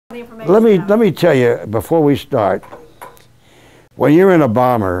the information let me tell you before we start. When you're in a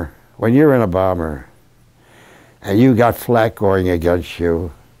bomber, and you got flak going against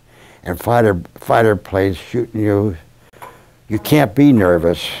you, and fighter planes shooting you, you can't be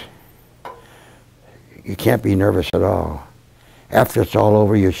nervous. You can't be nervous at all. After it's all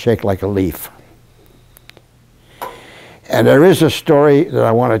over, you shake like a leaf. And there is a story that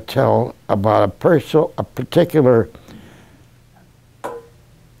I want to tell about a particular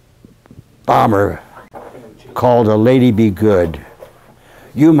bomber called a Lady Be Good.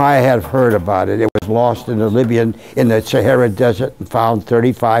 You might have heard about it. It was lost in the Sahara Desert and found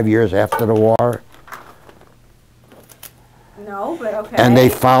 35 years after the war. No, but okay. And they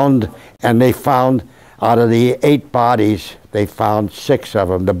found out of the 8 bodies, they found 6 of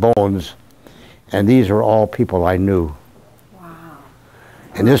them, the bones, and these are all people I knew. Wow.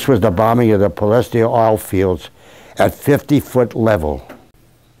 And this was the bombing of the Palestine oil fields at 50-foot level.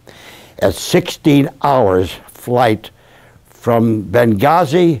 At 16 hours flight from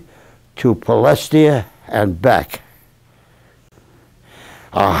Benghazi to Palestine and back.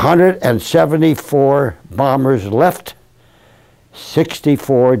 174 bombers left,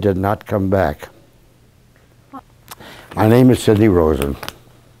 64 did not come back. My name is Sidney Rosen.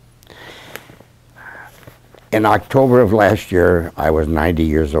 In October of last year, I was 90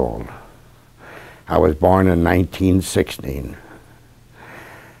 years old. I was born in 1916.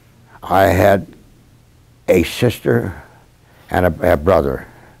 I had a sister and a brother.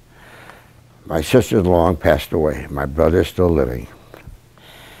 My sister's long passed away. My brother's still living.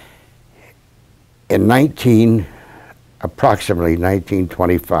 In approximately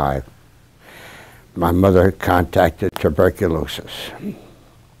 1925, my mother contacted tuberculosis.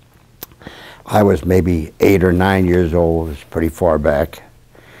 I was maybe 8 or 9 years old. It's pretty far back.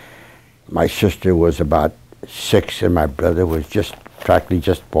 My sister was about 6 and my brother was practically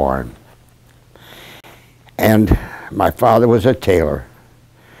just born. And my father was a tailor,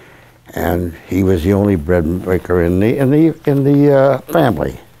 and he was the only bread maker in the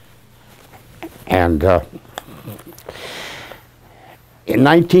family. And in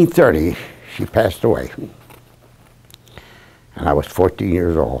 1930, she passed away, and I was 14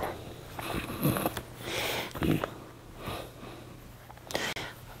 years old.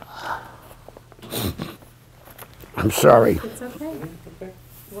 I'm sorry. It's okay.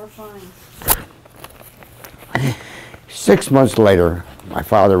 We're fine. 6 months later, my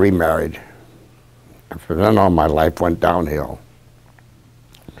father remarried. And from then on, my life went downhill.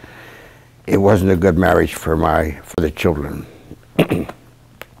 It wasn't a good marriage for the children.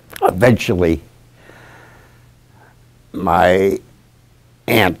 Eventually, my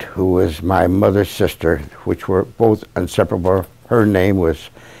aunt, who was my mother's sister, which were both inseparable, her name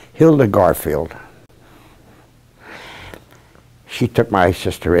was Hilda Garfield. She took my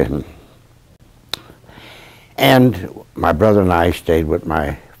sister in. And my brother and I stayed with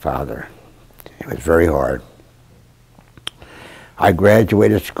my father. It was very hard. I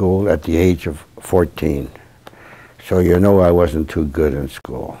graduated school at the age of 14, so you know I wasn't too good in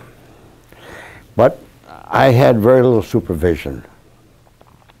school. But I had very little supervision.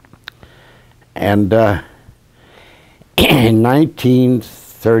 And in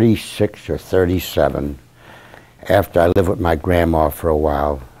 1936 or 37, after I lived with my grandma for a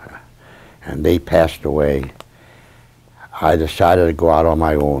while, and they passed away, I decided to go out on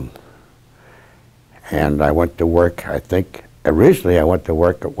my own. And I went to work, I think, originally I went to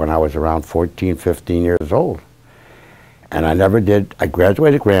work when I was around 14, 15 years old. And I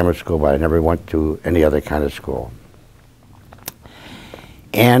graduated grammar school, but I never went to any other kind of school.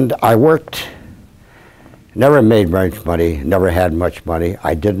 And I worked, never made much money, never had much money.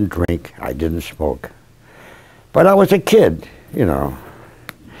 I didn't drink, I didn't smoke. But I was a kid, you know.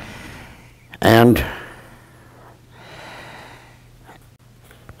 And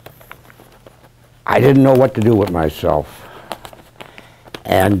I didn't know what to do with myself.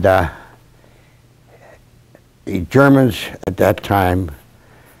 And the Germans at that time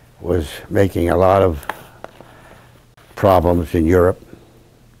was making a lot of problems in Europe.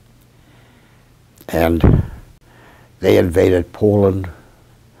 And they invaded Poland.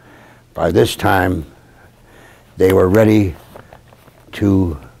 By this time, they were ready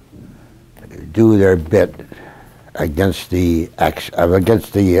to do their bit against the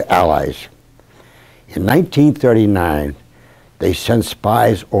Allies. In 1939, they sent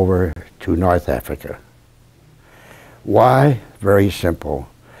spies over to North Africa. Why? Very simple.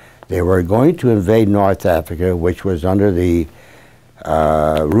 They were going to invade North Africa, which was under the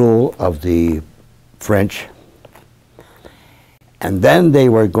rule of the French, and then they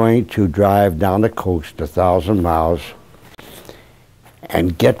were going to drive down the coast 1,000 miles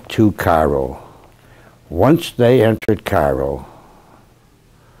and get to Cairo. Once they entered Cairo,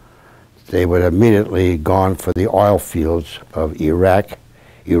 they would immediately gone for the oil fields of Iraq,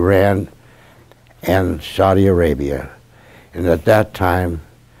 Iran, and Saudi Arabia. And at that time,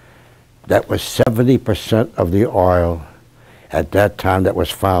 that was 70% of the oil at that time that was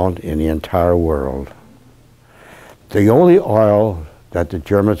found in the entire world. The only oil that the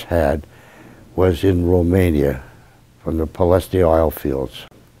Germans had was in Romania from the Palesti oil fields.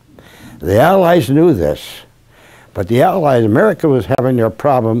 The Allies knew this, but the Allies, America was having their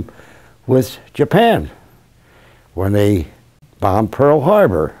problem with Japan when they bombed Pearl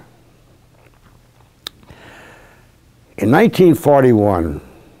Harbor. In 1941,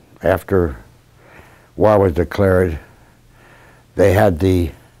 after war was declared, they had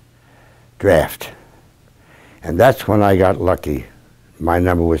the draft. And that's when I got lucky. My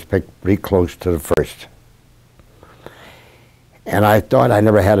number was picked pretty close to the first. And I thought I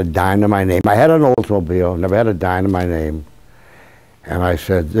never had a dime to my name. I had an Oldsmobile, never had a dime to my name. And I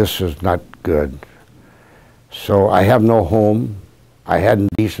said, this is not good. So I have no home. I had a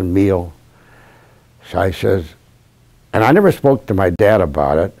decent meal. So I said, and I never spoke to my dad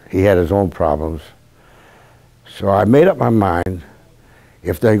about it. He had his own problems. So I made up my mind,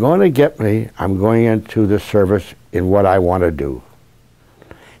 if they're going to get me, I'm going into the service in what I want to do.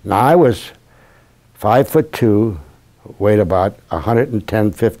 Now I was 5'2", weighed about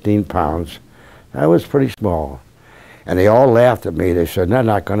 110, 15 pounds. I was pretty small. And they all laughed at me. They said, they're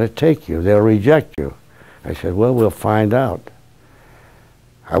not going to take you. They'll reject you. I said, well, we'll find out.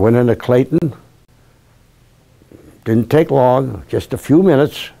 I went into Clayton. Didn't take long, just a few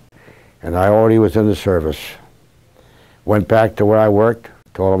minutes, and I already was in the service. Went back to where I worked,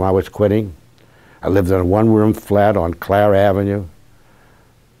 told them I was quitting. I lived in a one-room flat on Clare Avenue.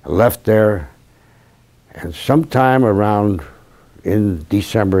 I left there, and sometime around in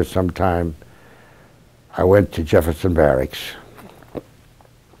December sometime, I went to Jefferson Barracks.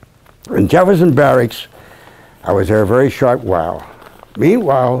 In Jefferson Barracks, I was there a very short while.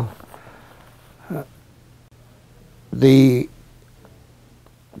 Meanwhile, the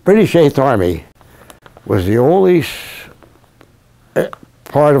British Eighth Army was the only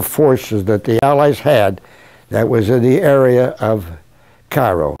part of forces that the Allies had that was in the area of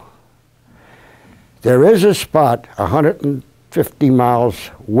Cairo. There is a spot 150 miles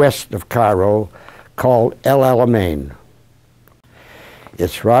west of Cairo called El Alamein.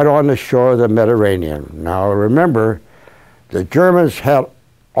 It's right on the shore of the Mediterranean. Now remember, the Germans had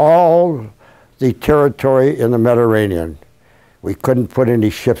all the territory in the Mediterranean. We couldn't put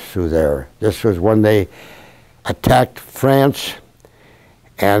any ships through there. This was when they attacked France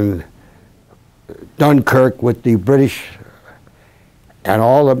and Dunkirk with the British, and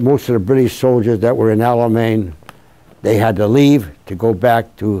most of the British soldiers that were in Alamein, they had to leave to go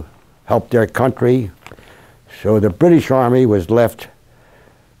back to help their country. So the British Army was left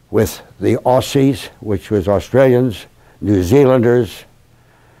with the Aussies, which was Australians, New Zealanders,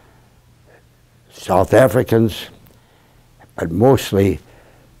 South Africans, but mostly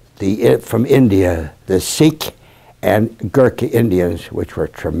from India, the Sikh and Gurkha Indians, which were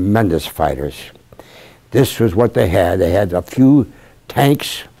tremendous fighters. This was what they had. They had a few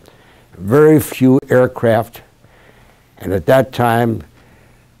tanks, very few aircraft, and at that time,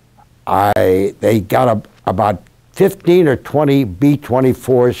 they got about 15 or 20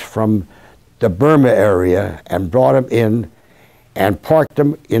 B-24s from the Burma area and brought them in and parked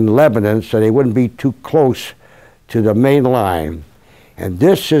them in Lebanon so they wouldn't be too close to the main line. And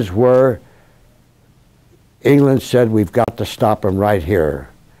this is where England said, we've got to stop them right here.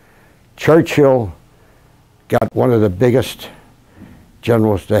 Churchill got one of the biggest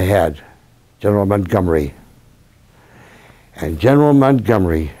generals they had, General Montgomery. And General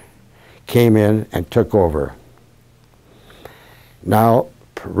Montgomery came in and took over. Now,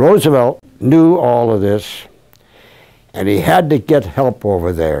 Roosevelt knew all of this, and he had to get help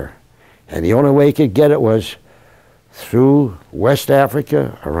over there. And the only way he could get it was through West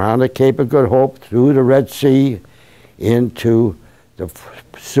Africa, around the Cape of Good Hope, through the Red Sea, into the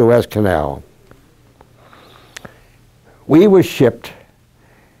Suez Canal. We were shipped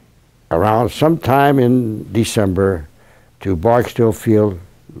around sometime in December to Barksdale Field,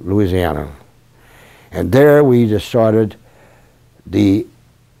 Louisiana. And there we decided the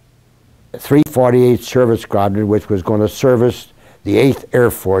 348th Service Squadron, which was going to service the 8th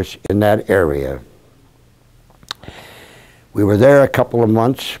Air Force in that area. We were there a couple of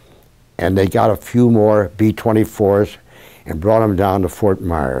months, and they got a few more B-24s and brought them down to Fort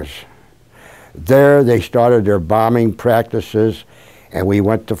Myers. There they started their bombing practices, and we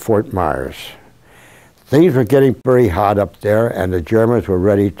went to Fort Myers. things were getting very hot up there, and the Germans were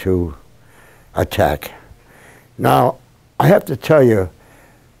ready to attack. Now, I have to tell you,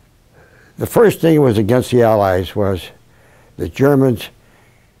 the first thing was against the Allies was the Germans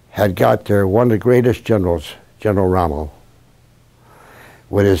had got their one of the greatest generals, General Rommel,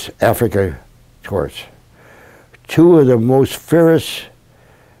 with his Africa tours. Two of the most fierce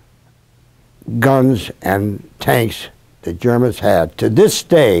guns and tanks the Germans had. To this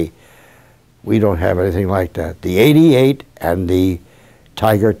day, we don't have anything like that. The 88 and the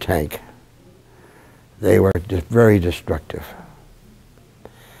Tiger tank, they were very destructive.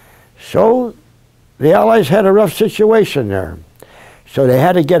 So the Allies had a rough situation there. So they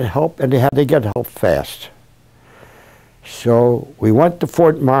had to get help, and they had to get help fast. So we went to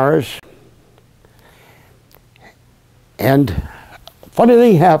Fort Myers, and funny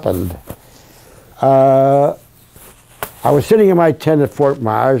thing happened. I was sitting in my tent at Fort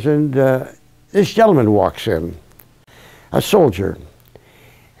Myers, and this gentleman walks in, a soldier,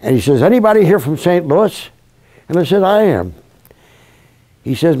 and he says, "Anybody here from St. Louis?" And I said, "I am."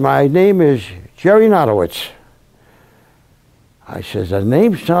 He says, "My name is Jerry Notowitz." I says, "The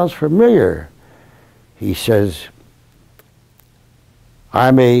name sounds familiar." He says,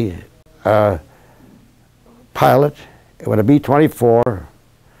 "I'm a pilot with a B-24,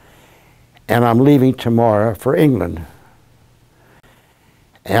 and I'm leaving tomorrow for England.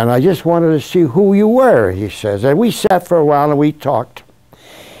 And I just wanted to see who you were," he says. And we sat for a while and we talked.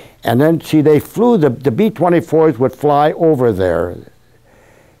 And then, see, they flew, the B-24s would fly over there,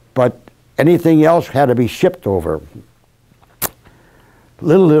 but anything else had to be shipped over.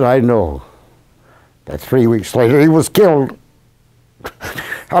 Little did I know that 3 weeks later he was killed.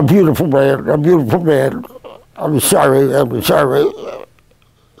 A beautiful man, a beautiful man. I'm sorry, I'm sorry.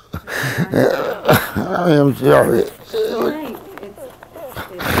 I am sorry. It's fine. It's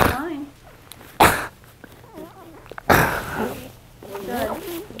fine. We're good.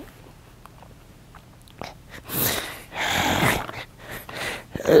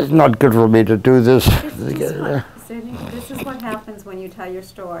 It's not good for me to do this. Sidney, this is what happens when you tell your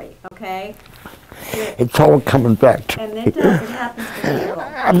story, okay? It's all coming back to And me. it does. It happens to people.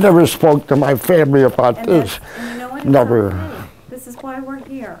 I've never spoke to my family about And this. you know what? It's Never. okay. This is why we're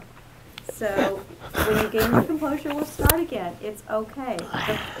here. So when you gain your composure, we'll start again. It's okay.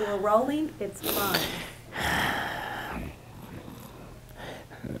 If we're rolling, it's fine.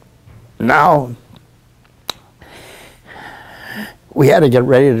 Now, we had to get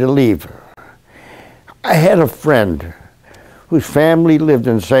ready to leave. I had a friend whose family lived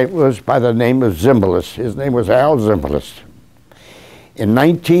in St. Louis by the name of Zimbalist. His name was Al Zimbalist. In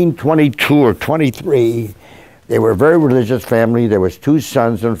 1922 or 23, they were a very religious family. There was 2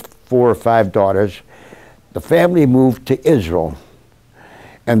 sons and 4 or 5 daughters. The family moved to Israel,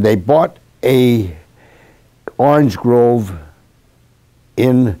 and they bought a orange grove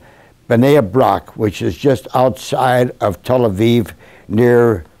in Bnei Brak, which is just outside of Tel Aviv,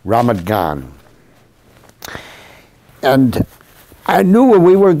 near Ramat Gan. And I knew where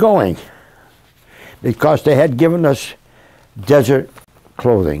we were going because they had given us desert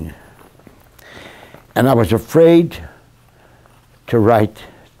clothing. And I was afraid to write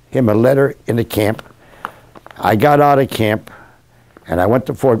him a letter in the camp. I got out of camp and I went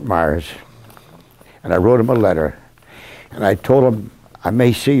to Fort Myers and I wrote him a letter. And I told him, "I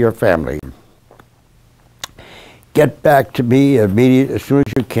may see your family. Get back to me immediately as soon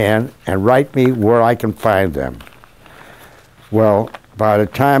as you can and write me where I can find them." Well, by the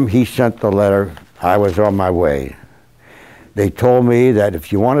time he sent the letter, I was on my way. They told me that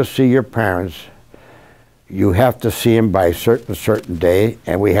if you want to see your parents, you have to see them by a certain day,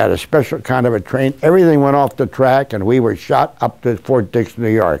 and we had a special kind of a train. Everything went off the track, and we were shot up to Fort Dix, New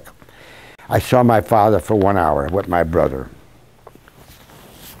York. I saw my father for 1 hour with my brother.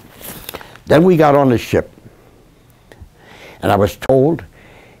 Then we got on the ship, and I was told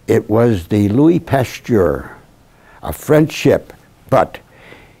it was the Louis Pasteur, a French ship, but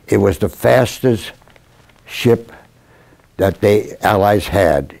it was the fastest ship that the Allies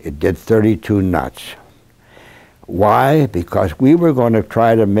had. It did 32 knots. Why? Because we were going to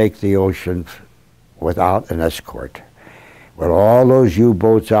try to make the ocean without an escort. With all those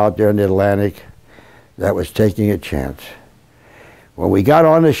U-boats out there in the Atlantic, that was taking a chance. When we got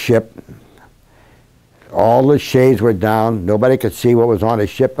on the ship, all the shades were down. Nobody could see what was on the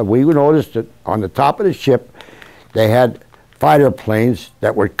ship, but we noticed that on the top of the ship, they had fighter planes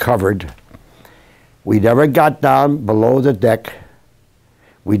that were covered. We never got down below the deck.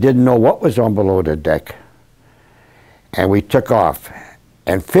 We didn't know what was on below the deck. And we took off.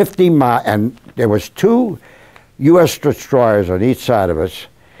 And 50 miles, and there was 2 U.S. destroyers on each side of us,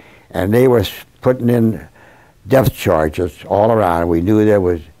 and they were putting in depth charges all around. We knew there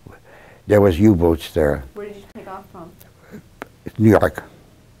was U-boats there. Where did you take off from? New York.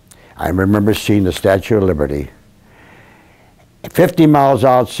 I remember seeing the Statue of Liberty. 50 miles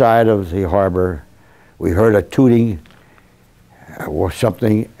outside of the harbor, we heard a tooting or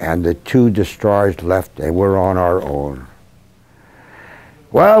something, and the two destroyers left, and we're on our own.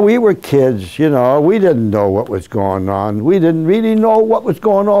 Well, we were kids, you know, we didn't know what was going on. We didn't really know what was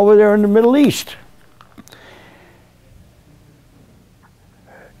going on over there in the Middle East.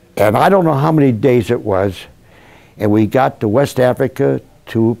 And I don't know how many days it was, and we got to West Africa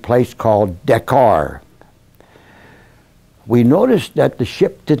to a place called Dakar. We noticed that the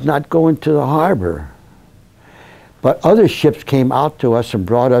ship did not go into the harbor, but other ships came out to us and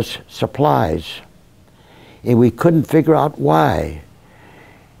brought us supplies, and we couldn't figure out why.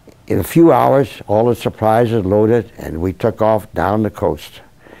 In a few hours, all the supplies are loaded, and we took off down the coast.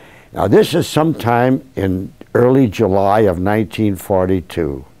 Now, this is sometime in early July of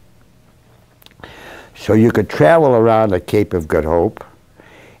 1942. So you could travel around the Cape of Good Hope,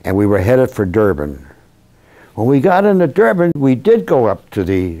 and we were headed for Durban. When we got into Durban, we did go up to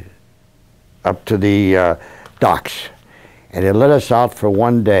the docks, and it let us out for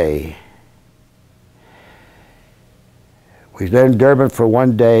one day. We were in Durban for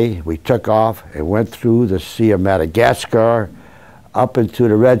one day. We took off and went through the Sea of Madagascar, up into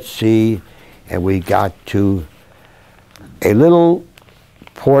the Red Sea, and we got to a little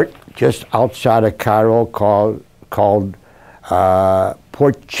port just outside of Cairo called Port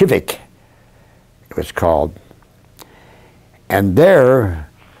Chivik, it was called. And there,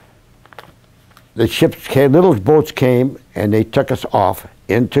 the ships came, little boats came, and they took us off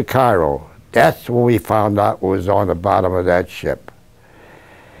into Cairo. That's when we found out what was on the bottom of that ship.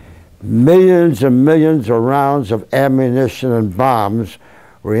 Millions and millions of rounds of ammunition and bombs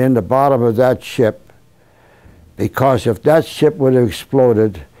were in the bottom of that ship, because if that ship would have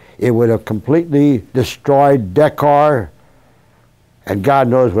exploded, it would have completely destroyed Dakar and God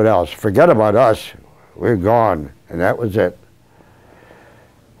knows what else. Forget about us. We're gone. And that was it.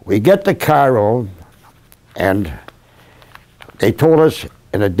 We get to Cairo, and they told us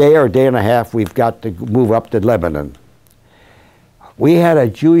in a day or a day and a half we've got to move up to Lebanon. We had a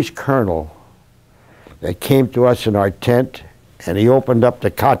Jewish colonel that came to us in our tent, and he opened up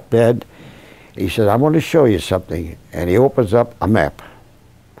the cot bed. He said, "I'm going to show you something." And he opens up a map.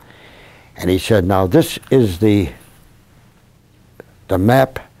 And he said, "Now this is the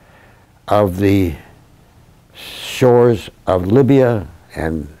map of the shores of Libya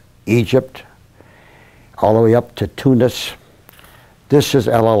and Egypt, all the way up to Tunis. This is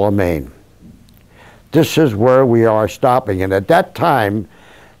El Alamein. This is where we are stopping." And at that time,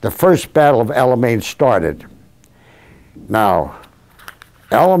 the first battle of El Alamein started. Now,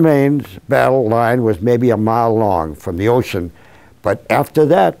 El Alameин's battle line was maybe a mile long from the ocean, but after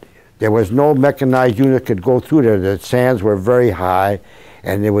that, there was no mechanized unit could go through there. The sands were very high,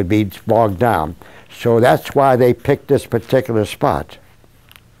 and it would be bogged down. So that's why they picked this particular spot.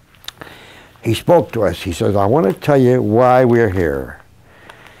 He spoke to us. He says, "I want to tell you why we're here."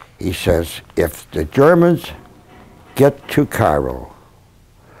 He says, "If the Germans get to Cairo,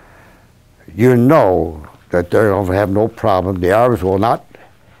 you know that they'll have no problem. The Arabs will not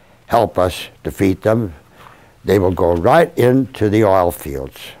help us defeat them. They will go right into the oil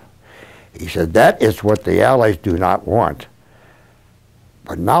fields." He said, "That is what the Allies do not want."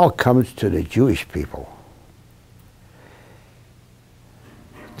 But now it comes to the Jewish people.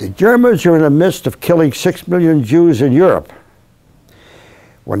 The Germans are in the midst of killing 6 million Jews in Europe.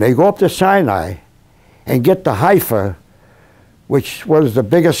 When they go up to Sinai and get to Haifa, which was the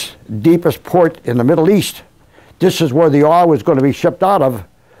biggest, deepest port in the Middle East, this is where the oil was going to be shipped out of.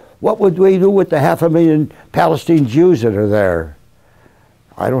 What would we do with the 500,000 Palestinian Jews that are there?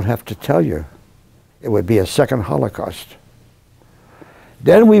 I don't have to tell you. It would be a second Holocaust.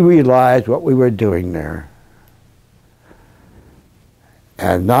 Then we realized what we were doing there.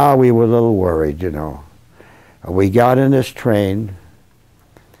 And now we were a little worried, you know. We got in this train,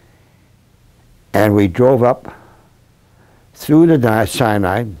 and we drove up through the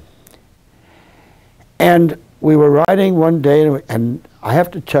Sinai, and we were riding one day, and I have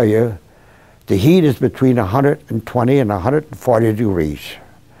to tell you, the heat is between 120 and 140 degrees.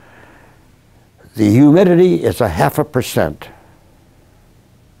 The humidity is 0.5%.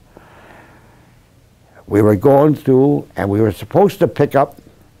 We were going through, and we were supposed to pick up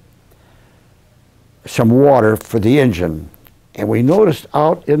some water for the engine, and we noticed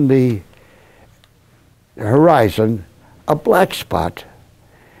out in the horizon a black spot,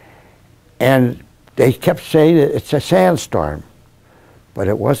 and they kept saying it's a sandstorm, but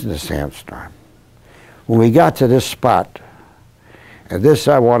it wasn't a sandstorm. when we got to this spot, and this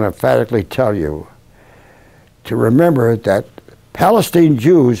I want to emphatically tell you, to remember that Palestinian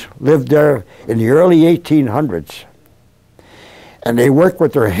Jews lived there in the early 1800s, and they worked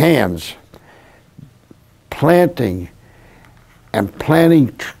with their hands, planting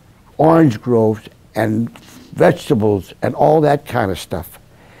orange groves and vegetables and all that kind of stuff.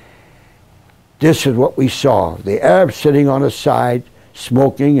 This is what we saw. The Arabs sitting on the side,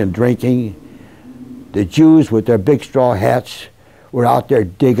 smoking and drinking. The Jews with their big straw hats were out there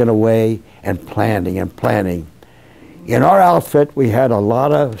digging away and planting and planting. In our outfit, we had a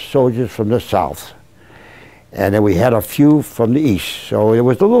lot of soldiers from the south, and then we had a few from the east, so there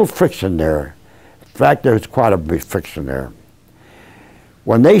was a little friction there. In fact, there was quite a bit of friction there.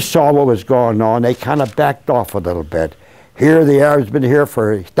 When they saw what was going on, they kind of backed off a little bit. Here, the Arabs been here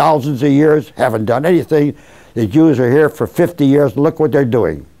for thousands of years, haven't done anything. The Jews are here for 50 years, look what they're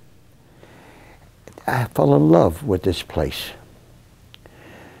doing. I fell in love with this place.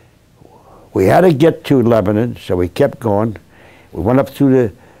 We had to get to Lebanon, so we kept going. We went up through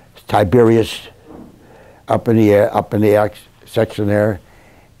the Tiberias, up in the section there,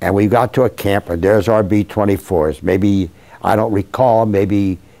 and we got to a camp, and there's our B-24s. Maybe, I don't recall,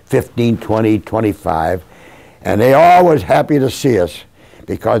 maybe 15, 20, 25. And they all was happy to see us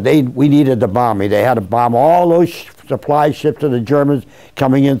because we needed the bombing. They had to bomb all those supply ships of the Germans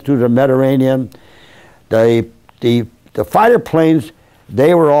coming in through the Mediterranean. The fighter planes,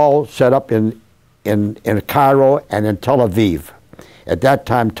 they were all set up in Cairo and in Tel Aviv. At that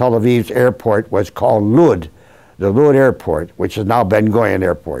time, Tel Aviv's airport was called Lud, the Lud Airport, which is now Ben Gurion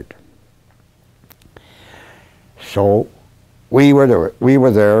Airport. So we were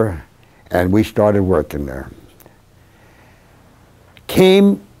there, and we started working there.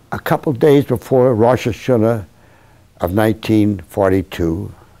 Came a couple days before Rosh Hashanah of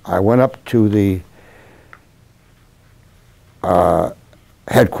 1942. I went up to the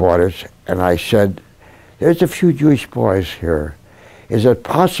headquarters, and I said, there's a few Jewish boys here. Is it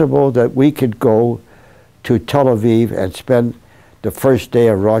possible that we could go to Tel Aviv and spend the first day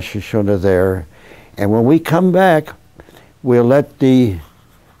of Rosh Hashanah there, and when we come back, we'll let the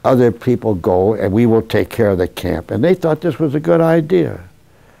other people go and we will take care of the camp? And they thought this was a good idea.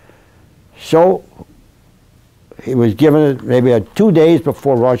 So he was given it maybe 2 days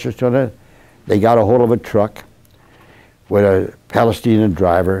before Rosh Hashanah. They got a hold of a truck with a Palestinian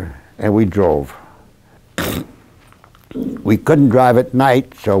driver, and we drove. We couldn't drive at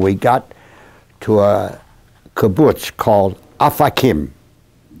night, so we got to a kibbutz called Afakim.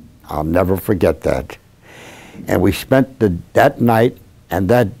 I'll never forget that. And we spent that night and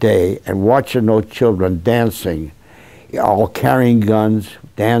that day and watching those children dancing, all carrying guns,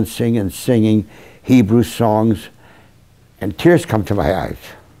 dancing and singing Hebrew songs, and tears come to my eyes.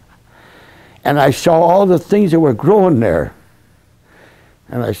 And I saw all the things that were growing there.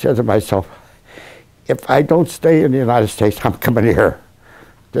 And I said to myself, if I don't stay in the United States, I'm coming here.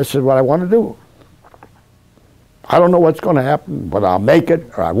 This is what I want to do. I don't know what's going to happen, whether I'll make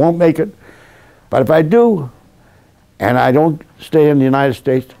it or I won't make it. But if I do, and I don't stay in the United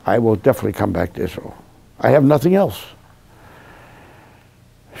States, I will definitely come back to Israel. I have nothing else.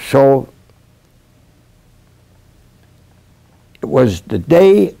 So it was the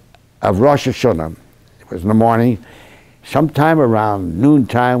day of Rosh Hashanah. It was in the morning. Sometime around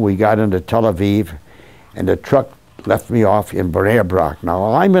noontime, we got into Tel Aviv, and the truck left me off in Bnei Brak.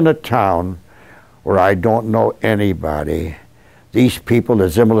 Now, I'm in a town where I don't know anybody. These people, the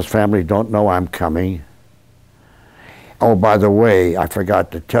Zimbalist family, don't know I'm coming. Oh, by the way, I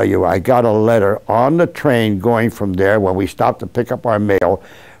forgot to tell you, I got a letter on the train going from there when we stopped to pick up our mail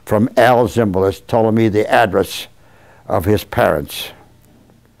from Al Zimbalist telling me the address of his parents.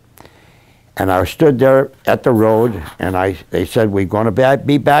 And I stood there at the road, and they said, we're going to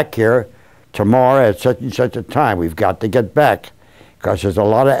be back here tomorrow at such and such a time. We've got to get back because there's a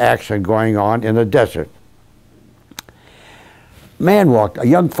lot of action going on in the desert. A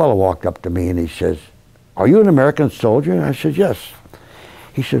young fellow walked up to me, and he says, are you an American soldier? And I said, yes.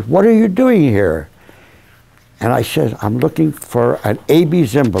 He says, what are you doing here? And I said, I'm looking for an A.B.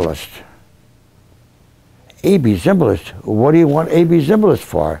 Zimbalist. A.B. Zimbalist? What do you want A.B. Zimbalist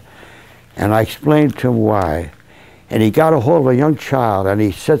for? And I explained to him why. And he got a hold of a young child, and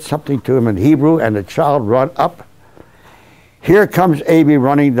he said something to him in Hebrew, and the child ran up. Here comes A.B.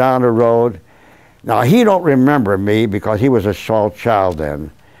 running down the road. Now, he don't remember me because he was a small child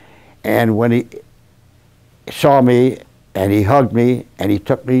then. And when he saw me, and he hugged me, and he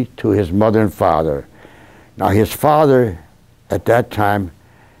took me to his mother and father. Now, his father, at that time,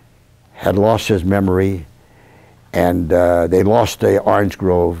 had lost his memory, and they lost the orange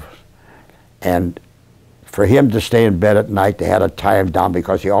grove. And for him to stay in bed at night, they had to tie him down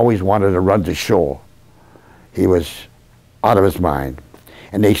because he always wanted to run to shul. He was out of his mind.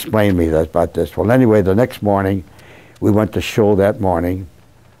 And they explained to me about this. Well, anyway, the next morning, we went to shul that morning,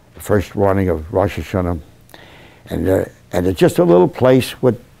 the first morning of Rosh Hashanah. And it's just a little place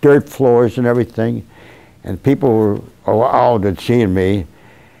with dirt floors and everything. And people were awed at seeing me.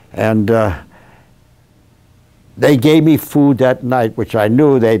 And they gave me food that night, which I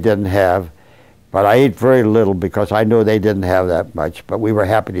knew they didn't have. But I ate very little because I knew they didn't have that much. But we were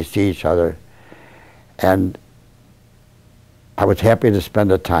happy to see each other. And I was happy to spend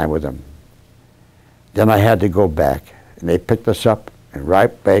the time with them. Then I had to go back. And they picked us up, and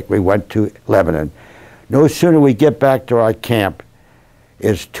right back we went to Lebanon. No sooner we get back to our camp,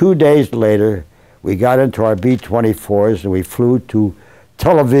 is 2 days later, we got into our B-24s and we flew to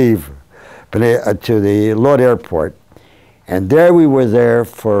Tel Aviv, to the Lod Airport. And there we were there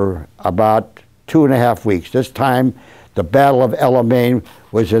for about 2.5 weeks. This time, the Battle of El Alamein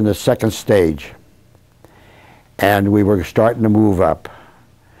was in the second stage. And we were starting to move up.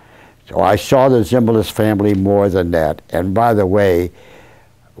 So I saw the Zimbalist family more than that. And by the way,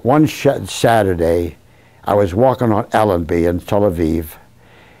 one Saturday, I was walking on Allenby in Tel Aviv,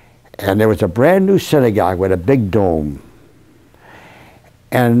 and there was a brand new synagogue with a big dome.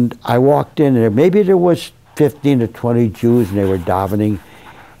 And I walked in there, maybe there was 15 to 20 Jews, and they were davening,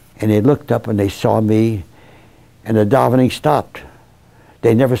 and they looked up and they saw me, and the davening stopped.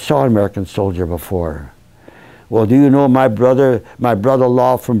 They never saw an American soldier before. Well, do you know my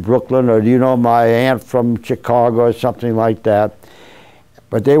brother-in-law from Brooklyn, or do you know my aunt from Chicago, or something like that?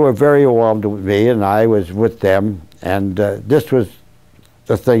 But they were very warm with me, and I was with them, and this was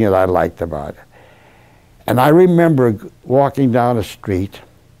the thing that I liked about it. And I remember walking down the street,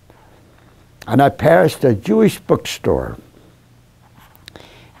 and I passed a Jewish bookstore,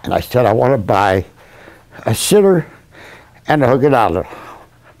 and I said, I want to buy a Siddur and a Haggadah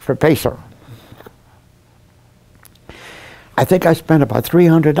for Pesach. I think I spent about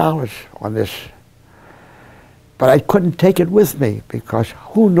 $300 on this, but I couldn't take it with me because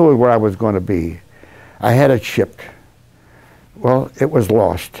who knew where I was going to be? I had it shipped. Well, it was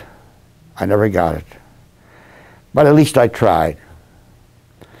lost. I never got it. But at least I tried.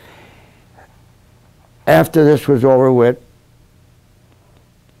 After this was over with,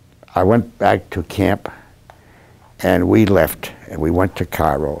 I went back to camp and we left and we went to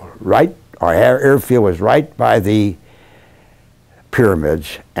Cairo. Our airfield was right by the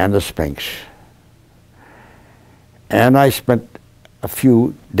pyramids and the Sphinx. And I spent a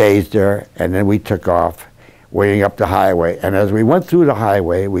few days there, and then we took off, waiting up the highway. And as we went through the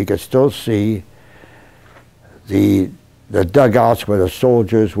highway, we could still see the dugouts where the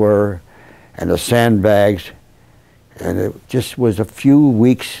soldiers were and the sandbags. And it just was a few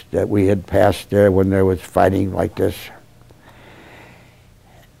weeks that we had passed there when there was fighting like this.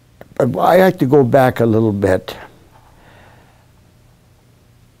 But I like to go back a little bit.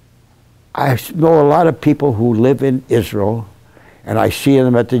 I know a lot of people who live in Israel, and I see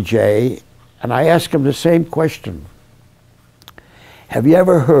them at the J, and I ask them the same question. Have you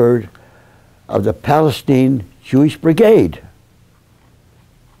ever heard of the Palestine Jewish Brigade?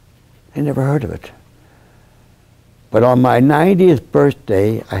 I never heard of it. But on my 90th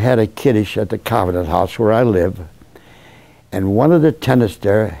birthday, I had a kiddush at the Covenant House where I live, and one of the tenants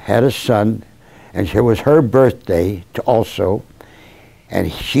there had a son, and it was her birthday also. And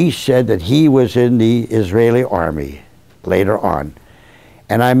she said that he was in the Israeli army later on.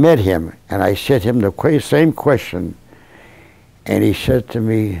 And I met him, and I said him the same question. And he said to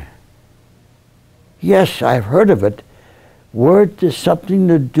me, yes, I've heard of it. Word to something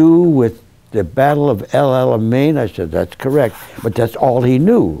to do with the Battle of El Alamein? I said, that's correct. But that's all he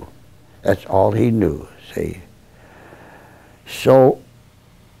knew. That's all he knew, see. So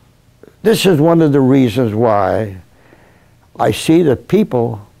this is one of the reasons why I see that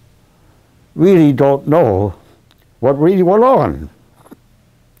people really don't know what really went on.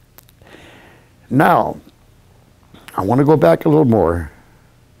 Now, I want to go back a little more.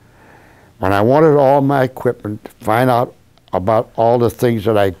 When I wanted all my equipment to find out about all the things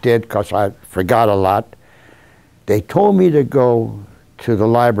that I did, because I forgot a lot, they told me to go to the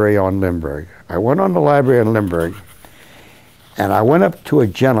library on Limburg. I went on the library on Limburg, and I went up to a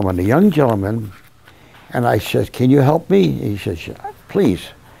gentleman, a young gentleman, and I said, can you help me? He said, please.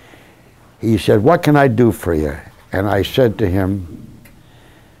 He said, what can I do for you? And I said to him,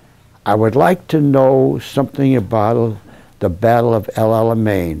 I would like to know something about the Battle of El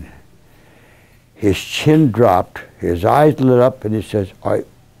Alamein. His chin dropped, his eyes lit up, and he says, well,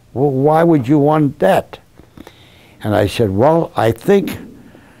 why would you want that? And I said, well, I think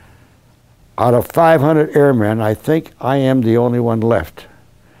out of 500 airmen, I think I am the only one left.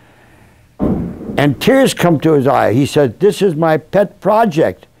 And tears come to his eye. He said, this is my pet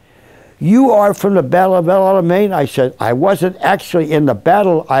project. You are from the Battle of El Alamein? I said, I wasn't actually in the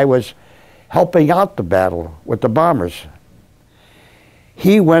battle. I was helping out the battle with the bombers.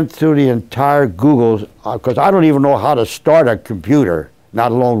 He went through the entire Google, because I don't even know how to start a computer,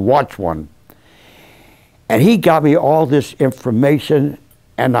 not alone watch one. And he got me all this information,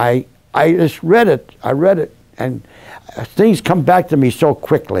 and I just read it. I read it, and things come back to me so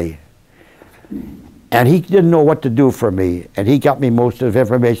quickly. And he didn't know what to do for me, and he got me most of the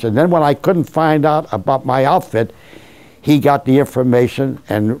information. Then when I couldn't find out about my outfit, he got the information,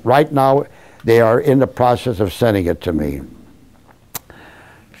 and right now they are in the process of sending it to me.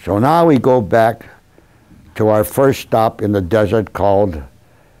 So now we go back to our first stop in the desert called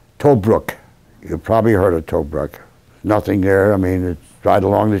Tobruk. You've probably heard of Tobruk. Nothing there. I mean, it's right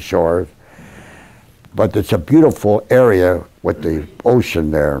along the shore. But it's a beautiful area with the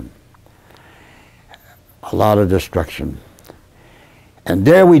ocean there. A lot of destruction. And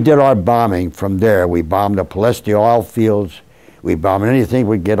there we did our bombing. From there, we bombed the Palestine oil fields. We bombed anything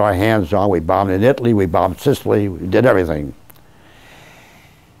we could get our hands on. We bombed in Italy. We bombed Sicily. We did everything.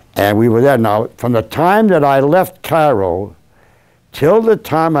 And we were there. Now, from the time that I left Cairo till the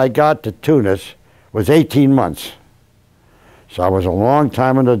time I got to Tunis was 18 months. So I was a long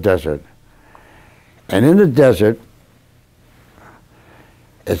time in the desert. And in the desert,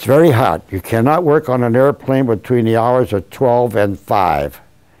 it's very hot. You cannot work on an airplane between the hours of 12 and 5.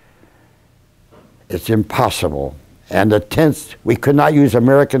 It's impossible. And the tents, we could not use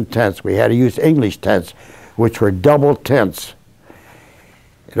American tents. We had to use English tents, which were double tents.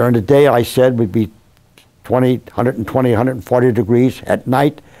 During the day, I said, would be 120, 140 degrees. At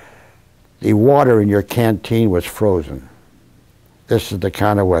night, the water in your canteen was frozen. This is the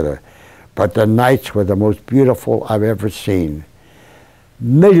kind of weather. But the nights were the most beautiful I've ever seen.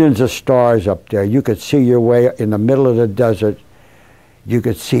 Millions of stars up there. You could see your way in the middle of the desert. You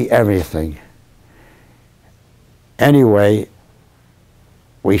could see everything. Anyway,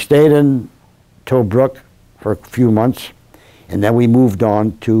 we stayed in Tobruk for a few months, and then we moved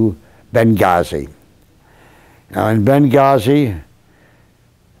on to Benghazi. Now in Benghazi,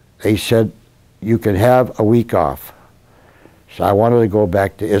 they said, you can have a week off. So I wanted to go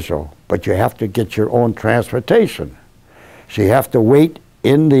back to Israel, but you have to get your own transportation. So you have to wait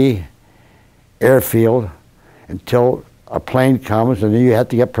in the airfield until a plane comes, and then you have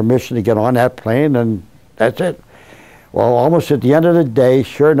to get permission to get on that plane, and that's it. Well, almost at the end of the day,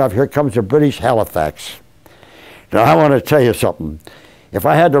 sure enough, here comes the British Halifax. Now, I want to tell you something. If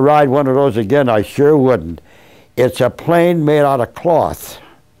I had to ride one of those again, I sure wouldn't. It's a plane made out of cloth.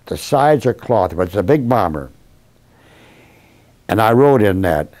 The sides are cloth, but it's a big bomber. And I rode in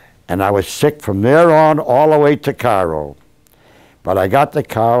that, and I was sick from there on all the way to Cairo. But I got to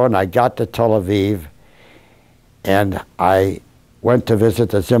Cairo, and I got to Tel Aviv, and I went to visit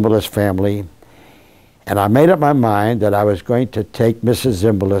the Zimbalist family, and I made up my mind that I was going to take Mrs.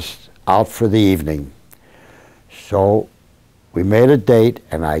 Zimbalist out for the evening. So we made a date,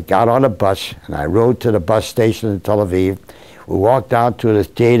 and I got on a bus, and I rode to the bus station in Tel Aviv. We walked down to the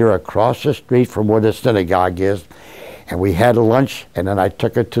theater across the street from where the synagogue is, and we had a lunch, and then I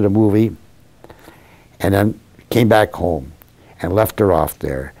took her to the movie, and then came back home and left her off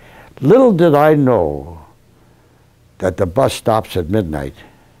there. Little did I know that the bus stops at midnight.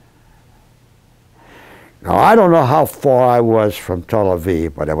 Now, I don't know how far I was from Tel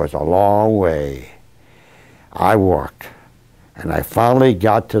Aviv, but it was a long way. I walked, and I finally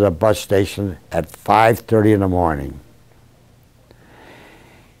got to the bus station at 5:30 in the morning.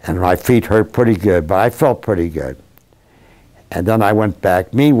 And my feet hurt pretty good, but I felt pretty good. And then I went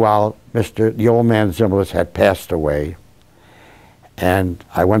back. Meanwhile, the old man Zimbalist had passed away, and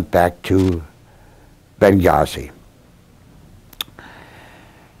I went back to Benghazi.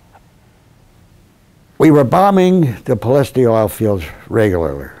 We were bombing the Palestine oil fields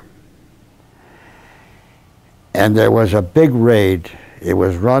regularly. And there was a big raid. It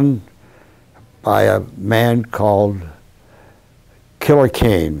was run by a man called Killer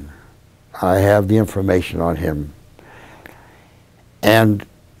Kane. I have the information on him. And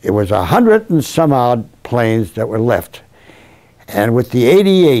it was 100 and some odd planes that were left. And with the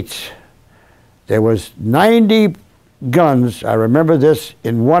 88s, there was 90 guns, I remember this,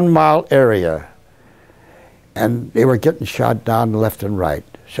 in 1 mile area. And they were getting shot down left and right.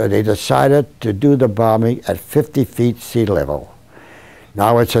 So they decided to do the bombing at 50 feet sea level.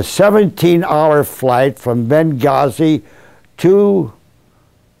 Now it's a 17-hour flight from Benghazi to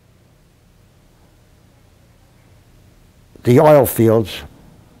the oil fields,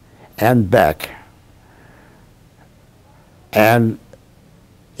 and back. And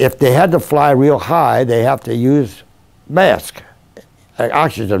if they had to fly real high, they have to use mask,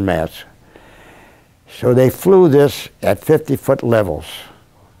 oxygen mask. So they flew this at 50-foot levels.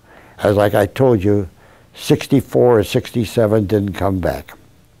 As like I told you, 64 or 67 didn't come back.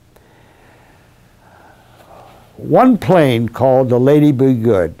 One plane called the Lady Be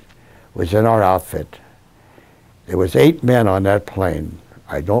Good was in our outfit. There was 8 men on that plane.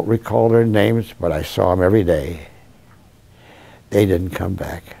 I don't recall their names, but I saw them every day. They didn't come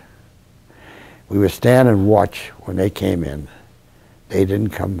back. We would stand and watch when they came in. They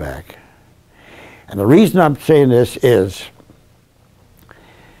didn't come back. And the reason I'm saying this is,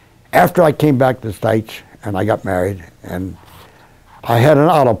 after I came back to the States and I got married, and I had an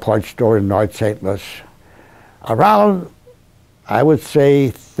auto parts store in North St. Louis, around, I would say,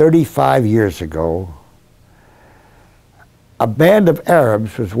 35 years ago, a band of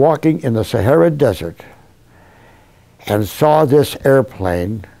Arabs was walking in the Sahara Desert and saw this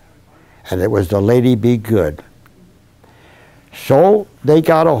airplane, and it was the Lady Be Good. So they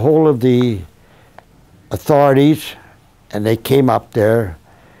got a hold of the authorities, and they came up there.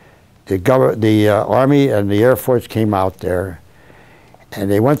 The Army and the Air Force came out there,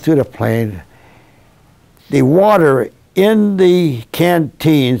 and they went through the plane. The water in the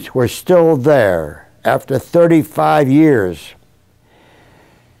canteens were still there after 35 years.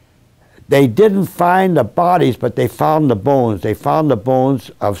 They didn't find the bodies, but they found the bones. They found the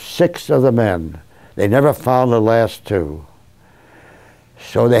bones of 6 of the men. They never found the last 2.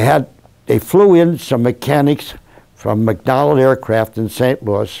 So they flew in some mechanics from McDonnell Aircraft in St.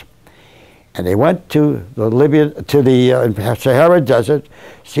 Louis, and they went to the Sahara Desert.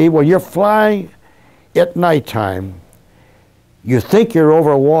 See, when you're flying at nighttime, you think you're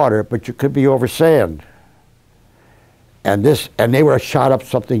over water, but you could be over sand. And they were shot up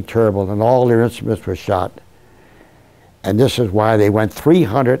something terrible, and all their instruments were shot. And this is why they went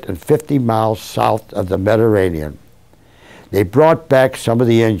 350 miles south of the Mediterranean. They brought back some of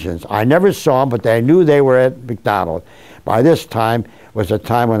the engines. I never saw them, but I knew they were at McDonald's. By this time was the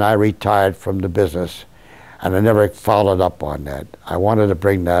time when I retired from the business, and I never followed up on that. I wanted to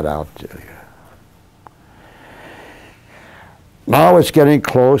bring that out to you. Now it's getting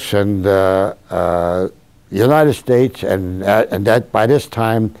close, and the United States, and that by this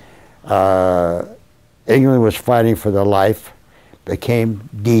time, England was fighting for their life, became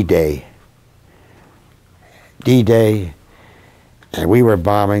D-Day. D-Day, and we were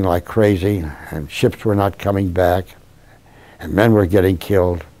bombing like crazy, and ships were not coming back, and men were getting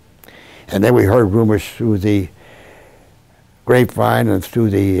killed. And then we heard rumors through the grapevine and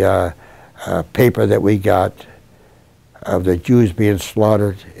through the paper that we got of the Jews being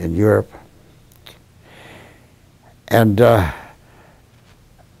slaughtered in Europe. And all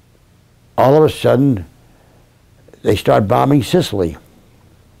of a sudden, they started bombing Sicily.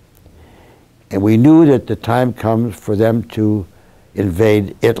 And we knew that the time comes for them to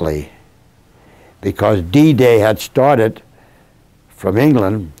invade Italy, because D-Day had started from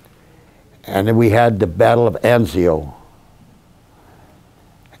England, and then we had the Battle of Anzio.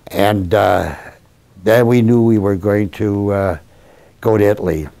 And then we knew we were going to go to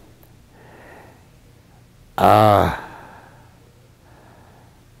Italy.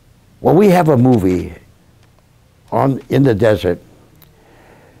 When we have a movie in the desert,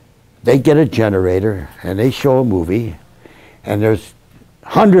 they get a generator and they show a movie, and there's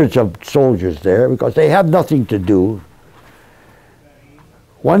hundreds of soldiers there because they have nothing to do.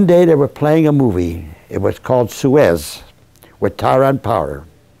 One day they were playing a movie. It was called Suez with Tyrone Power.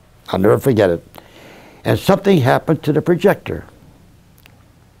 I'll never forget it. And something happened to the projector.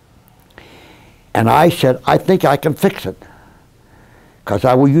 And I said, I think I can fix it, because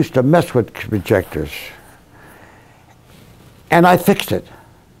I used to mess with projectors. And I fixed it.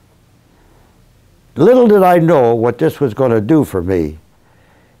 Little did I know what this was going to do for me.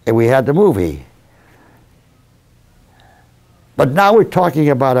 And we had the movie. But now we're talking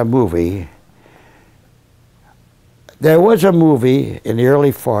about a movie. There was a movie in the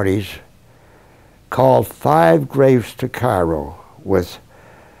early 40s called 5 Graves to Cairo with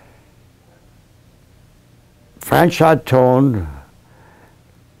Franchot Tone.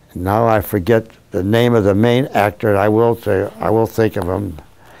 Now I forget the name of the main actor. I will think of him.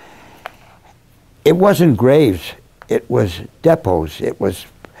 It wasn't graves. It was depots. It was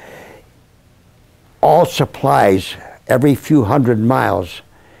all supplies every few hundred miles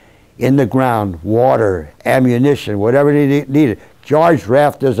in the ground, water, ammunition, whatever they needed. George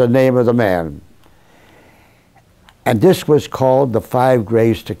Raft is the name of the man. And this was called the 5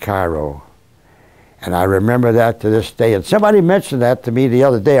 Graves to Cairo. And I remember that to this day. And somebody mentioned that to me the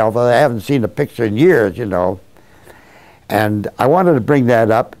other day, although I haven't seen the picture in years, you know. And I wanted to bring that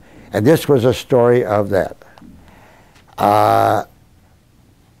up, and this was a story of that.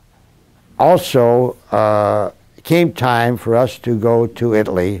 Also, came time for us to go to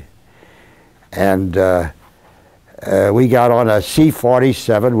Italy, and we got on a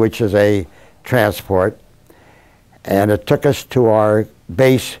C-47, which is a transport, and it took us to our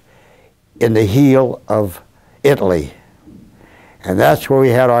base in the heel of Italy, and that's where we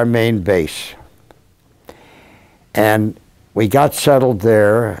had our main base. And we got settled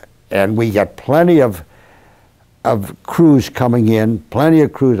there, and we got plenty of crews coming in, plenty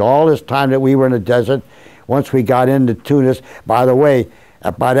of crews, all this time that we were in the desert. Once we got into Tunis, by the way,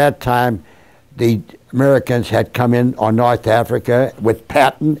 by that time, the Americans had come in on North Africa with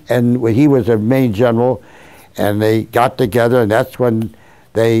Patton, and he was their main general, and they got together, and that's when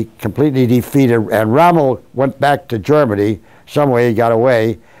they completely defeated, and Rommel went back to Germany. Some way he got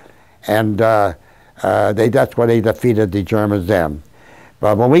away, and that's when they defeated the Germans then.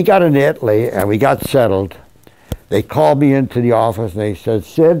 But when we got into Italy and we got settled, they called me into the office and they said,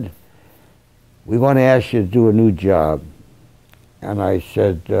 "Sid, we want to ask you to do a new job." And I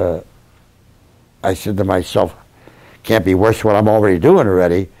said to myself, can't be worse than what I'm already doing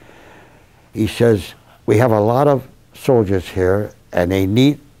already. He says, "We have a lot of soldiers here and they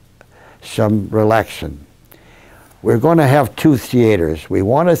need some relaxing. We're going to have 2 theaters. We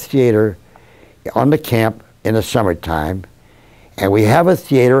want a theater on the camp in the summertime, and we have a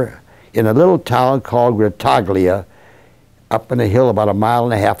theater in a little town called Grataglia, up in a hill about 1.5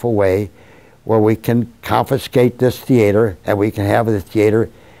 miles away, where we can confiscate this theater and we can have the theater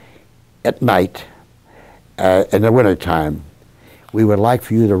at night in the wintertime. We would like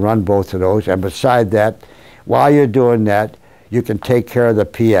for you to run both of those, and beside that, while you're doing that, you can take care of the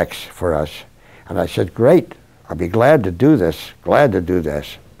PX for us." And I said, "Great, I'll be glad to do this, glad to do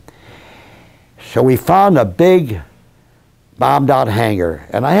this." So we found a big bombed out hangar,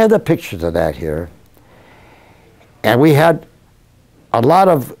 and I have the pictures of that here. And we had a lot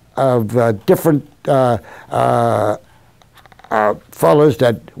of different fellows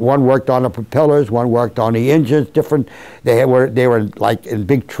that one worked on the propellers, one worked on the engines, different, they were like in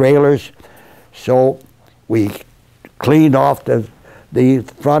big trailers. So we cleaned off the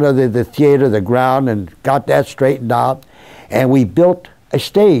front of the theater, the ground, and got that straightened out, and we built a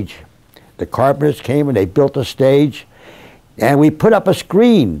stage. The carpenters came and they built a stage, and we put up a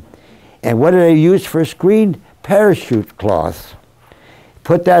screen. And what did they use for a screen? Parachute cloth.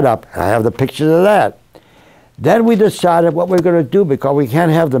 Put that up. I have the pictures of that. Then we decided what we're going to do, because we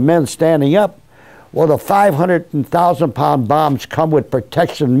can't have the men standing up. Well, the 500 and 1,000-pound bombs come with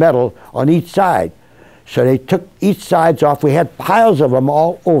protection metal on each side. So they took each sides off. We had piles of them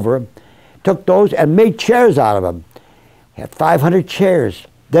all over. Took those and made chairs out of them. Had 500 chairs.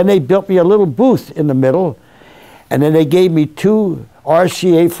 Then they built me a little booth in the middle, and then they gave me 2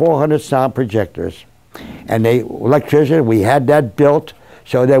 RCA 400 sound projectors. And electrician, we had that built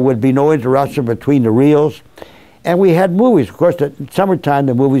so there would be no interruption between the reels. And we had movies. Of course, in summertime,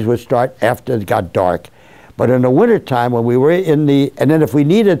 the movies would start after it got dark. But in the wintertime, when we were and then if we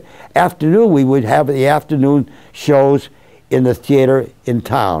needed afternoon, we would have the afternoon shows in the theater in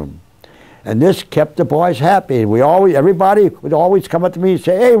town. And this kept the boys happy. Everybody would always come up to me and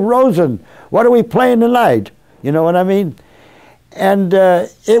say, "Hey, Rosen, what are we playing tonight?" You know what I mean? And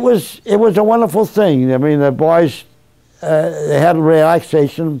it was a wonderful thing. I mean, the boys, they had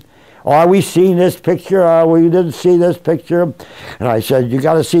relaxation. "Are we seeing this picture? We didn't see this picture." And I said, "You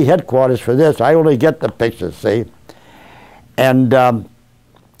got to see headquarters for this. I only get the pictures, see?" And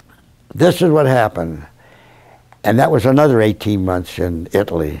this is what happened. And that was another 18 months in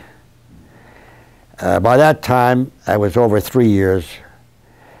Italy. By that time, I was over 3 years,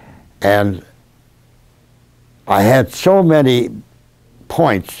 and I had so many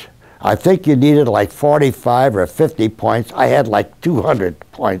points. I think you needed like 45 or 50 points. I had like 200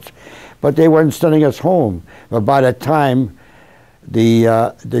 points, but they weren't sending us home. But by the time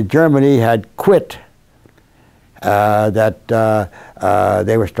the Germany had quit, they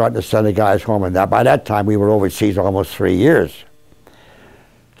were starting to send the guys home, and by that time we were overseas almost 3 years.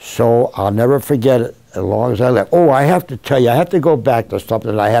 So I'll never forget it as long as I live. Oh, I have to tell you, I have to go back to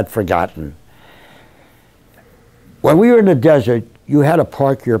something I had forgotten. When we were in the desert, you had to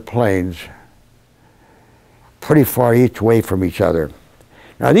park your planes pretty far each way from each other.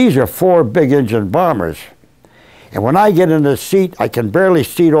 Now these are 4 big engine bombers, and when I get in the seat, I can barely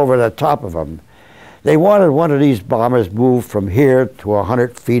see over the top of them. They wanted one of these bombers moved from here to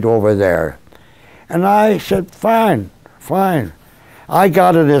 100 feet over there. And I said, fine, fine. I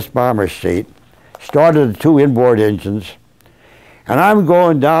got in this bomber seat, started the 2 inboard engines, and I'm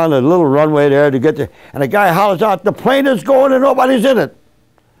going down a little runway there to get there, and a guy hollers out, "The plane is going and nobody's in it."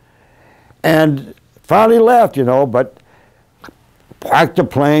 And finally left, you know, but parked the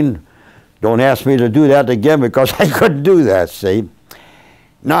plane. Don't ask me to do that again because I couldn't do that, see.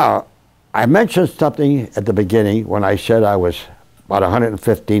 Now, I mentioned something at the beginning when I said I was about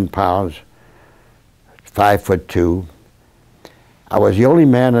 115 pounds, 5'2". I was the only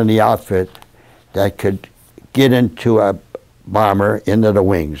man in the outfit that could get into a bomber into the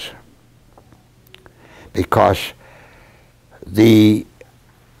wings because the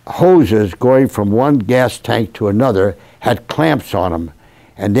hoses going from one gas tank to another had clamps on them,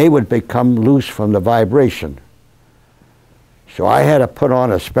 and they would become loose from the vibration. So I had to put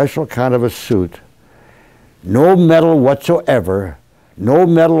on a special kind of a suit, no metal whatsoever, no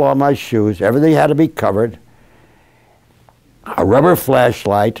metal on my shoes, everything had to be covered, a rubber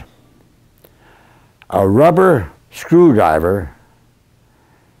flashlight, a rubber screwdriver,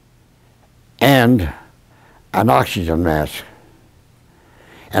 and an oxygen mask.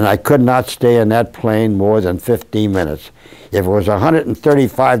 And I could not stay in that plane more than 15 minutes. If it was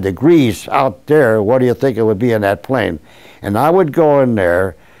 135 degrees out there, what do you think it would be in that plane? And I would go in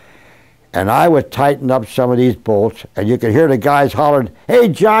there, and I would tighten up some of these bolts, and you could hear the guys hollering, "Hey,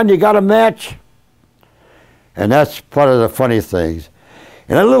 John, you got a match?" And that's part of the funny things.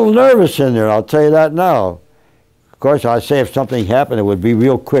 And I'm a little nervous in there, I'll tell you that now. Of course, I'd say if something happened, it would be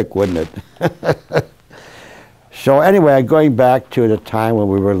real quick, wouldn't it? So anyway, going back to the time when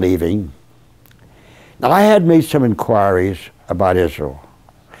we were leaving, now I had made some inquiries about Israel.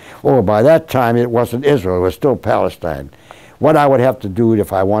 Well, by that time it wasn't Israel, it was still Palestine. What I would have to do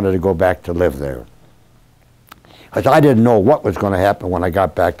if I wanted to go back to live there. Because I didn't know what was going to happen when I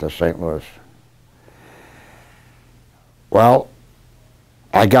got back to St. Louis. Well,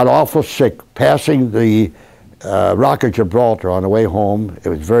 I got awful sick passing the Rock of Gibraltar on the way home. It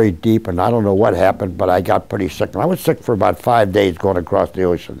was very deep, and I don't know what happened, but I got pretty sick. And I was sick for about 5 days going across the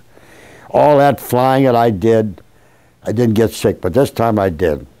ocean. All that flying that I did, I didn't get sick, but this time I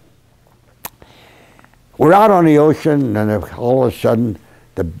did. We're out on the ocean, and all of a sudden,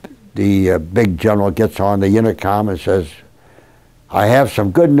 the big general gets on the intercom and says, "I have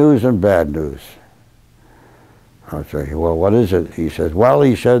some good news and bad news." I say, "Well, what is it?" He says, "Well,"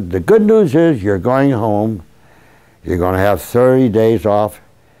 he said, "the good news is you're going home. You're going to have 30 days off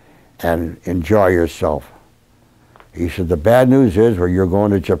and enjoy yourself." He said, "The bad news is where you're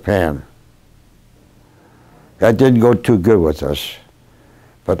going to Japan." That didn't go too good with us.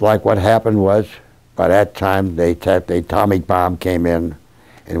 But like what happened was, by that time, the atomic bomb came in,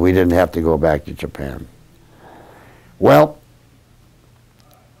 and we didn't have to go back to Japan. Well,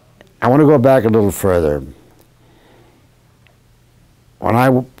 I want to go back a little further. When I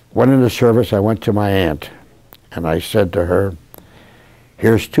went into service, I went to my aunt. And I said to her,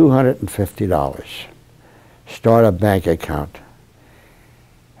 "Here's $250. Start a bank account.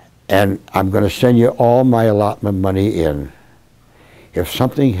 And I'm going to send you all my allotment money in. If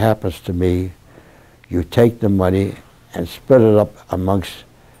something happens to me, you take the money and split it up amongst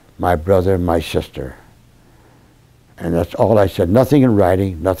my brother and my sister." And that's all I said. Nothing in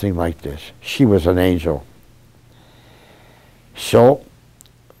writing, nothing like this. She was an angel. So,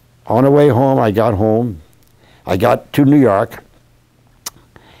 on the way home, I got home. I got to New York,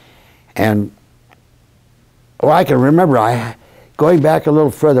 and well, I can remember going back a little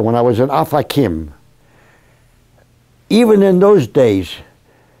further when I was in Afakim. Even in those days,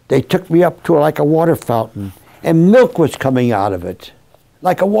 they took me up to like a water fountain, and milk was coming out of it,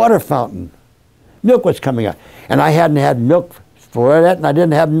 like a water fountain. Milk was coming out, and I hadn't had milk for that, and I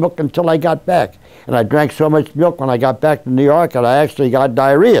didn't have milk until I got back. And I drank so much milk when I got back to New York that I actually got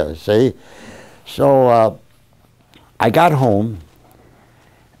diarrhea, see? So I got home,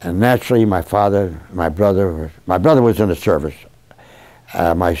 and naturally my brother was in the service.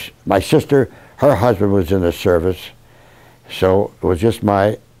 My sister, her husband was in the service. So it was just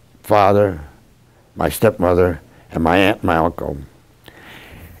my father, my stepmother, and my aunt and my uncle.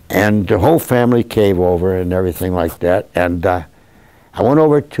 And the whole family came over and everything like that. And I went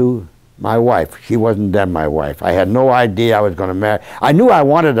over to my wife. She wasn't then my wife. I had no idea I was going to marry. I knew I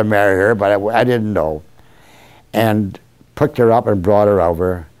wanted to marry her, but I didn't know. And picked her up and brought her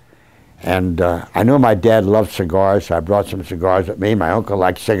over. And I knew my dad loved cigars, so I brought some cigars with me. My uncle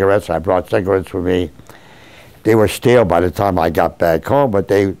liked cigarettes, so I brought cigarettes with me. They were stale by the time I got back home, but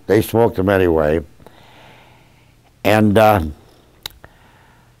they smoked them anyway. And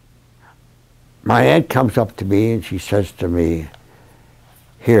my aunt comes up to me and she says to me,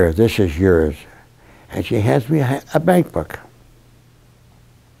 "Here, this is yours." And she hands me a bank book.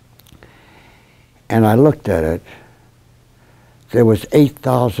 And I looked at it. There was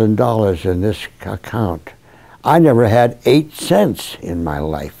 $8,000 in this account. I never had 8 cents in my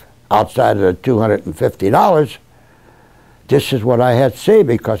life outside of the $250. This is what I had saved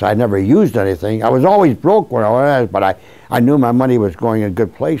because I never used anything. I was always broke when I was, but I knew my money was going in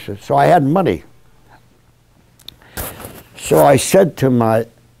good places, so I had money. So I said to my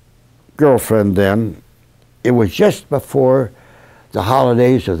girlfriend then, it was just before the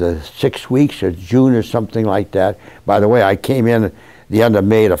holidays of the 6 weeks of June or something like that. By the way, I came in the end of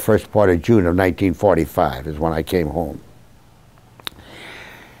May, the first part of June of 1945 is when I came home.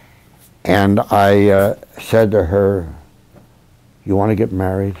 And I said to her, you want to get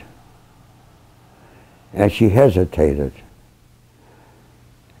married? And she hesitated.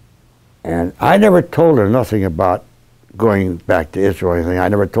 And I never told her nothing about going back to Israel or anything. I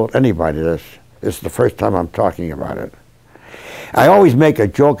never told anybody this. This is the first time I'm talking about it. I always make a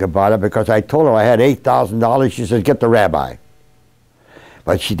joke about it because I told her I had $8,000. She said, get the rabbi.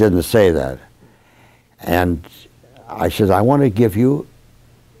 But she didn't say that. And I said, I want to give you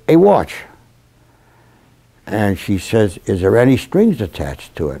a watch. And she says, is there any strings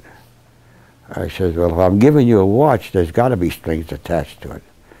attached to it? I said, well, if I'm giving you a watch, there's got to be strings attached to it.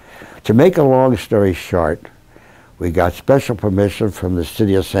 To make a long story short, we got special permission from the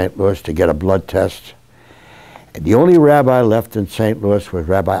city of St. Louis to get a blood test. And the only rabbi left in St. Louis was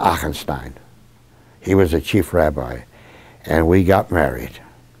Rabbi Achenstein. He was the chief rabbi. And we got married.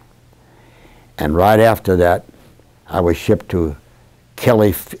 And right after that, I was shipped to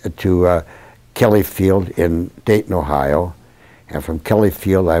Kelly Field in Dayton, Ohio. And from Kelly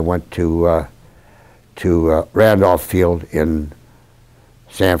Field, I went to Randolph Field in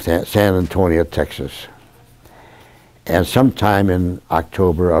San Antonio, Texas. And sometime in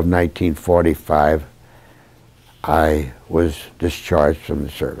October of 1945, I was discharged from the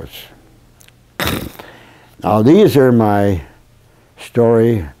service. Now these are my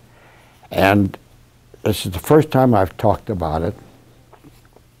story, and this is the first time I've talked about it.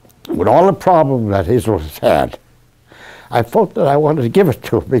 With all the problems that Israel has had, I felt that I wanted to give it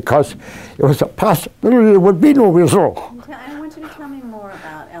to him because it was a possibility there would be no Israel. I want you to tell me more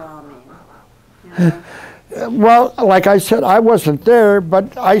about El Alamein. Well, like I said, I wasn't there,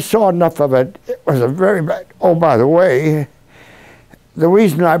 but I saw enough of it. It was a very bad. Oh, by the way, the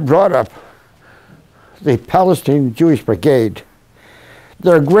reason I brought up the Palestinian Jewish Brigade,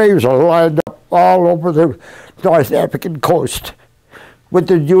 their graves are lined up all over the North African coast with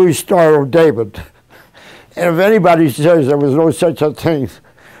the Jewish Star of David. And if anybody says there was no such a thing,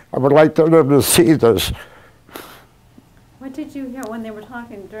 I would like them to see this. What did you hear when they were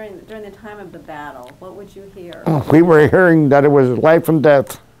talking during the time of the battle? What would you hear? Oh, we were hearing that it was life and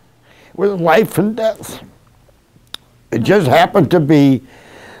death. It was life and death. It just happened to be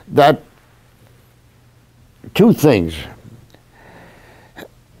that two things.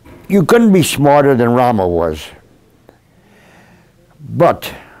 You couldn't be smarter than Rama was.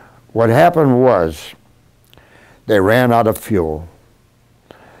 But what happened was they ran out of fuel.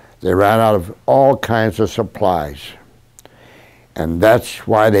 They ran out of all kinds of supplies. And that's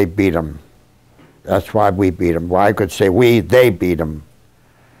why they beat them. That's why we beat them. Well, I could say they beat them.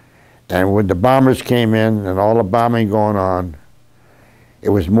 And when the bombers came in and all the bombing going on, it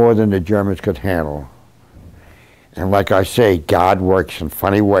was more than the Germans could handle. And like I say, God works in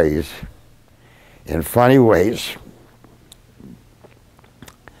funny ways. In funny ways.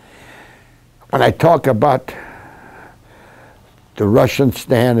 When I talk about the Russian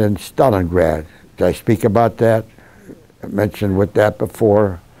stand in Stalingrad, did I speak about that? I mentioned with that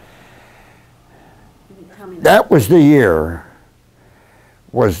before. That was the year,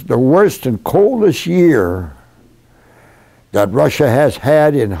 was the worst and coldest year that Russia has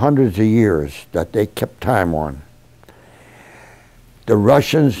had in hundreds of years that they kept time on. The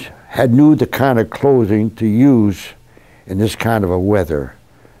Russians knew the kind of clothing to use in this kind of a weather.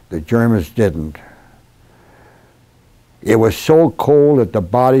 The Germans didn't. It was so cold that the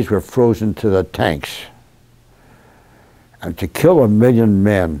bodies were frozen to the tanks. And to kill 1 million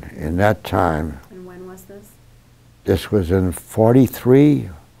men in that time. And when was this? This was in 43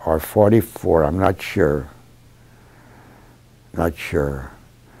 or 44, I'm not sure. Not sure.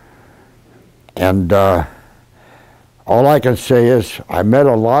 And all I can say is I met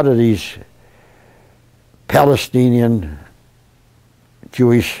a lot of these Palestinian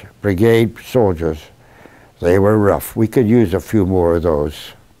Jewish Brigade soldiers. They were rough. We could use a few more of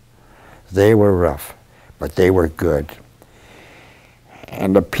those. They were rough, but they were good.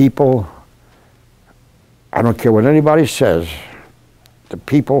 And the people, I don't care what anybody says, the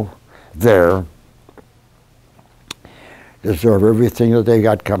people there deserve everything that they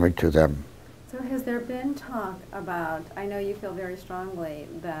got coming to them. So has been talk about, I know you feel very strongly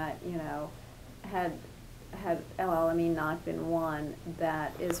that, had El Alamein not been won,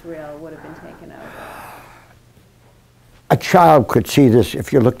 that Israel would have been taken over? A child could see this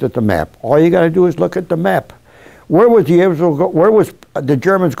if you looked at the map. All you got to do is look at the map. Where was the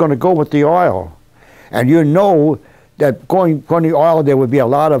Germans going to go with the oil? And you know that going the oil, there would be a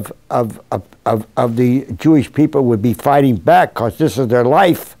lot of the Jewish people would be fighting back because this is their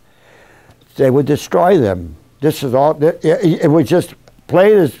life. They would destroy them. This is all. It was just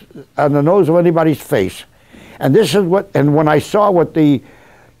plain as on the nose of anybody's face. And this is what. And when I saw what the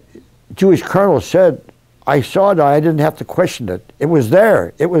Jewish colonel said, I saw that I didn't have to question it. It was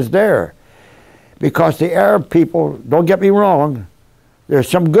there. It was there. Because the Arab people, don't get me wrong, there's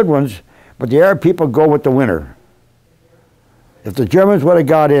some good ones, but the Arab people go with the winner. If the Germans would have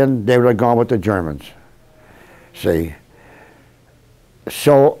got in, they would have gone with the Germans. See?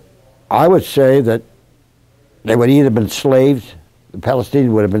 So I would say that they would either have been slaves, the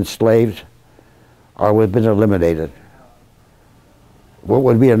Palestinians would have been slaves, or would have been eliminated. What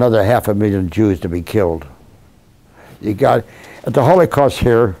would be another 500,000 Jews to be killed? You got, at the Holocaust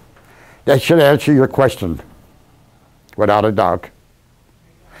here, that should answer your question, without a doubt.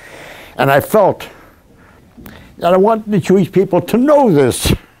 And I felt that I want the Jewish people to know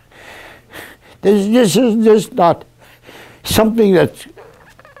this. This is just not something that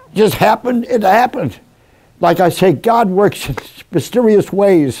just happened, it happened. Like I say, God works in mysterious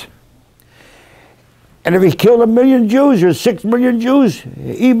ways. And if he killed 1 million Jews or 6 million Jews,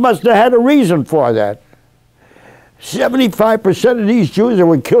 he must have had a reason for that. 75% of these Jews that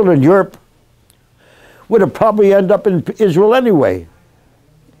were killed in Europe would have probably ended up in Israel anyway.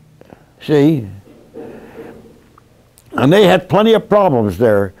 See? And they had plenty of problems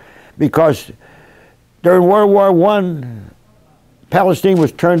there because during World War I, Palestine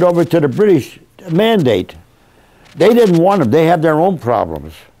was turned over to the British mandate. They didn't want them. They had their own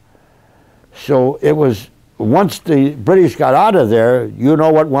problems. So it was, once the British got out of there, you know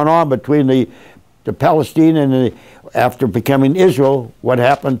what went on between the Palestine and after becoming Israel, what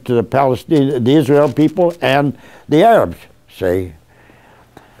happened to the Israel people and the Arabs, see?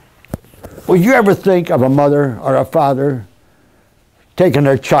 Would you ever think of a mother or a father taking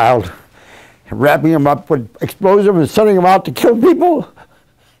their child, wrapping him up with explosives and sending him out to kill people?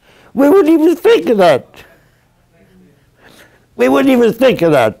 We wouldn't even think of that. We wouldn't even think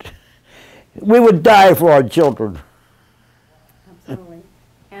of that. We would die for our children. Absolutely.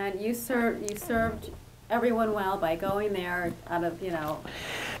 And you served everyone well by going there out of,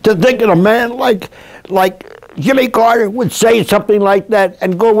 To think that a man like Jimmy Carter would say something like that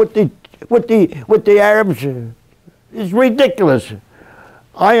and go with the Arabs is ridiculous.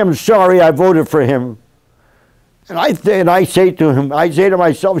 I am sorry I voted for him. And I say to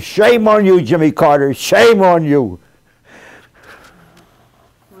myself, shame on you, Jimmy Carter, shame on you.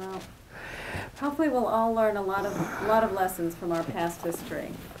 Well, hopefully we'll all learn a lot of lessons from our past history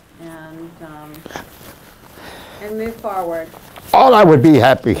and move forward. All I would be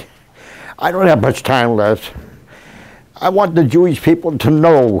happy. I don't have much time left. I want the Jewish people to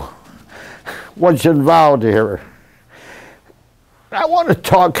know what's involved here. I want to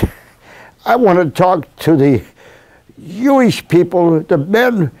talk to the Jewish people, the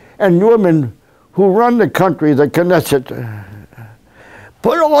men and women who run the country, the Knesset.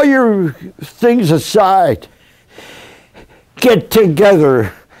 Put all your things aside. Get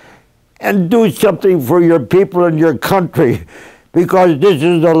together and do something for your people and your country, because this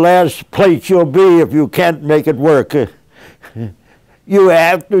is the last place you'll be if you can't make it work. You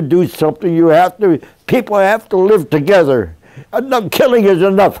have to do something. People have to live together. Enough killing is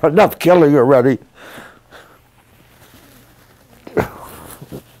enough. Enough killing already.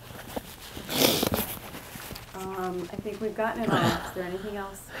 I think we've gotten it all. Is there anything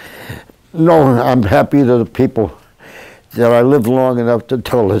else? No, I'm happy to the people that I lived long enough to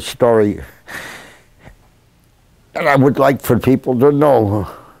tell this story. And I would like for people to know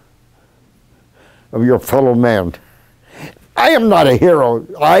of your fellow man. I am not a hero.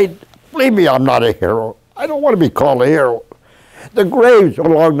 Believe me, I'm not a hero. I don't want to be called a hero. The graves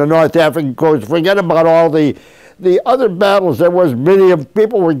along the North African coast, forget about all the other battles. There was many of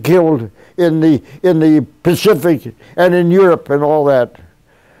people were killed in the Pacific and in Europe and all that.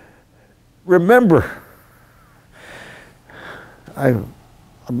 Remember, I've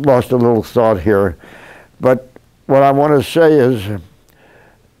lost a little thought here, but what I want to say is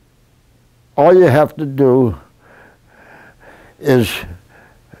all you have to do is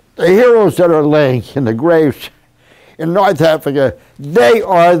the heroes that are laying in the graves in North Africa, they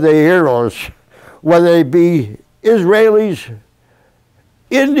are the heroes, whether they be Israelis,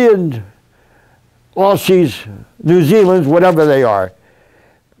 Indians, Aussies, New Zealanders, whatever they are.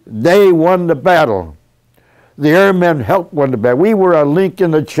 They won the battle. The airmen helped win the battle. We were a link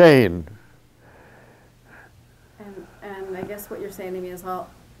in the chain. And I guess what you're saying to me is all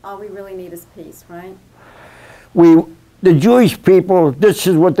we really need is peace, right? The Jewish people, this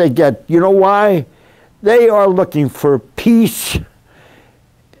is what they get. You know why? They are looking for peace,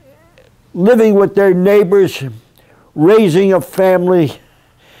 living with their neighbors, raising a family,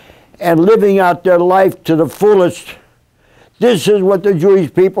 and living out their life to the fullest. This is what the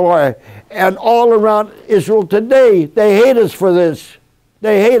Jewish people are. And all around Israel today, they hate us for this.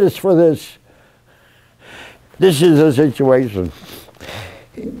 They hate us for this. This is the situation.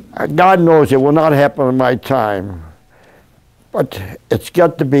 God knows it will not happen in my time. But it's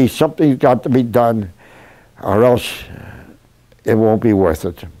got to be, something's got to be done, or else it won't be worth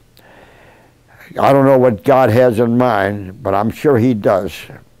it. I don't know what God has in mind, but I'm sure He does.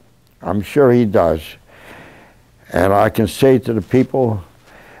 I'm sure He does. And I can say to the people,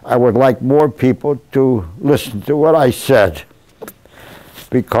 I would like more people to listen to what I said,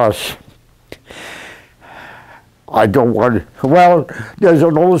 because I don't want, well, there's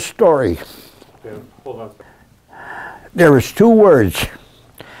an old story. Yeah, hold on. There is two words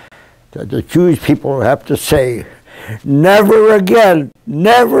that the Jewish people have to say: never again,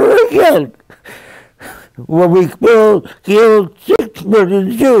 never again. When we will kill 6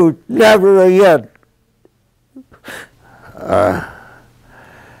 million Jews, never again.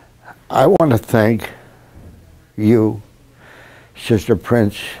 I want to thank you, Sister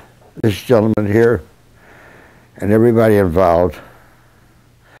Prince, this gentleman here, and everybody involved.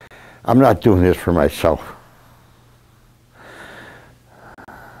 I'm not doing this for myself.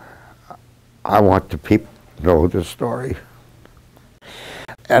 I want the people to know the story.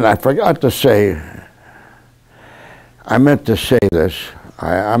 And I forgot to say, I meant to say this.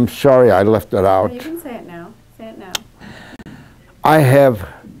 I'm sorry I left it out. You can say it now. Say it now. I have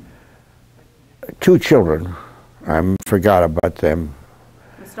 2 children. I forgot about them.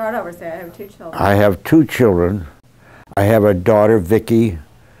 We'll start over. Say I have 2 children. I have 2 children. I have a daughter, Vicki,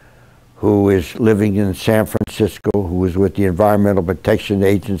 who is living in San Francisco, who is with the Environmental Protection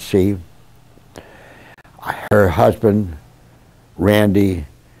Agency. Her husband, Randy,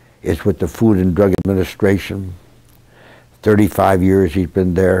 is with the Food and Drug Administration. 35 years he's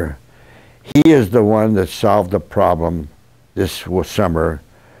been there. He is the one that solved the problem this summer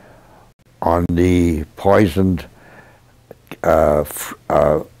on the poisoned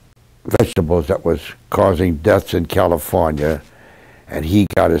vegetables that was causing deaths in California, and he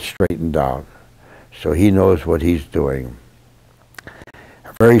got it straightened out. So he knows what he's doing.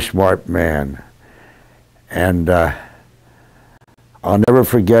 A very smart man. And I'll never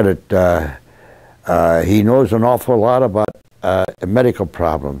forget it. He knows an awful lot about medical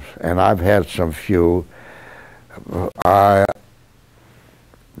problems, and I've had some few.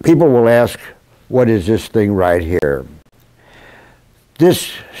 People will ask, what is this thing right here?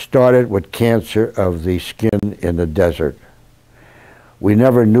 This started with cancer of the skin in the desert. We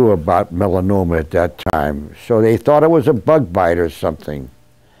never knew about melanoma at that time, so they thought it was a bug bite or something.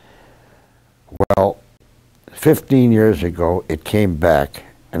 Well, 15 years ago, it came back,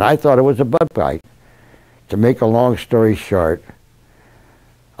 and I thought it was a bug bite. To make a long story short,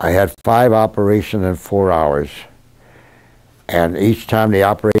 I had 5 operations in 4 hours. And each time they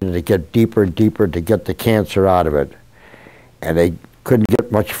operated, they get deeper and deeper to get the cancer out of it. And they couldn't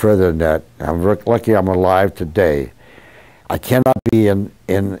get much further than that. I'm lucky I'm alive today. I cannot be in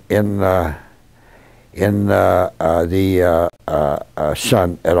the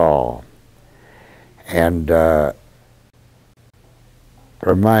sun at all. And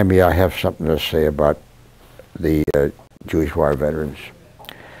remind me, I have something to say about the Jewish war veterans.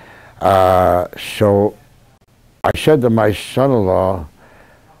 So I said to my son-in-law,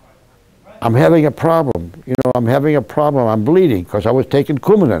 I'm having a problem. You know, I'm having a problem. I'm bleeding because I was taking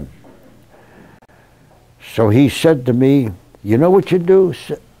Coumadin. So he said to me, you know what you do,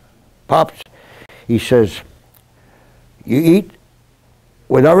 Pops? He says, you eat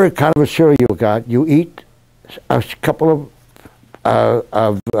whatever kind of a cereal you got, you eat a couple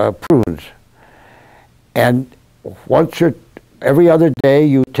of prunes. And every other day,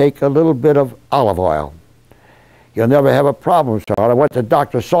 you take a little bit of olive oil. You'll never have a problem, son. I went to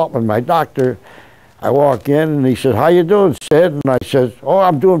Dr. Saltman, my doctor. I walk in, and he says, how you doing, Sid? And I says, oh,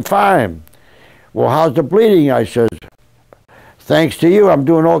 I'm doing fine. Well, how's the bleeding? I says, thanks to you, I'm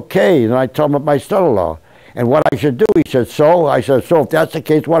doing okay. And I tell him about my son-in-law. And what I should do, he said, so? I said, so if that's the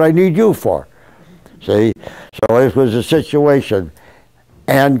case, what I need you for? See? So this was a situation.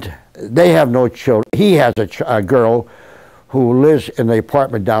 And they have no children. He has a girl who lives in the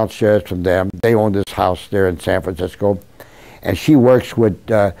apartment downstairs from them. They own this house there in San Francisco, and she works with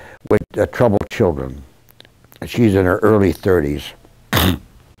troubled children. She's in her early 30s.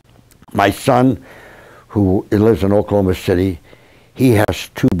 My son, who lives in Oklahoma City, he has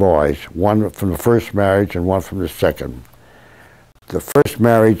 2 boys, one from the first marriage and one from the second. The first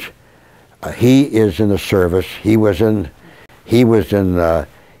marriage, he is in the service. He was in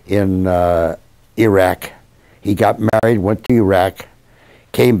Iraq. He got married, went to Iraq,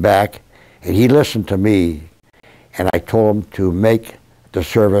 came back, and he listened to me, and I told him to make the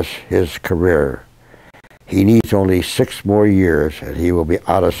service his career. He needs only 6 more years, and he will be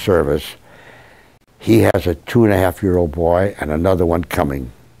out of service. He has a 2.5-year-old boy and another one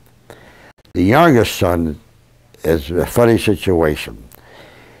coming. The youngest son is a funny situation.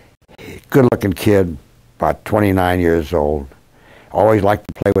 Good-looking kid, about 29 years old, always liked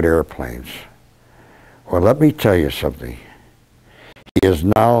to play with airplanes. Well, let me tell you something. He is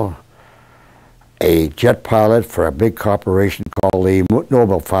now a jet pilot for a big corporation called the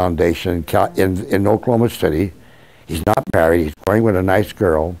Nobel Foundation in Oklahoma City. He's not married. He's going with a nice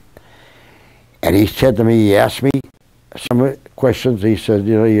girl. And he said to me, he asked me some questions. He said,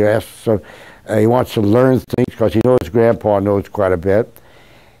 you know, you asked, so he wants to learn things because he knows Grandpa knows quite a bit.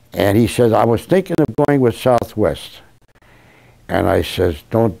 And he says, I was thinking of going with Southwest. And I says,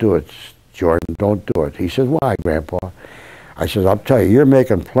 don't do it, Jordan, don't do it. He says, why, Grandpa? I says, I'll tell you, you're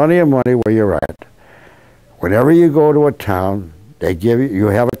making plenty of money where you're at. Whenever you go to a town, they give you, you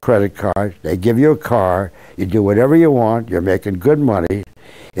have a credit card, they give you a car, you do whatever you want, you're making good money.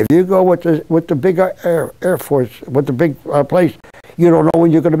 If you go with the big Air Force, with the big place, you don't know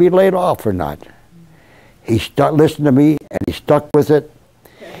when you're going to be laid off or not. He listened to me, and he stuck with it.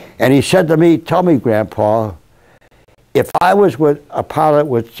 And he said to me, tell me, Grandpa, if I was with a pilot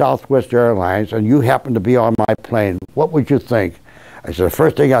with Southwest Airlines and you happened to be on my plane, what would you think? I said, the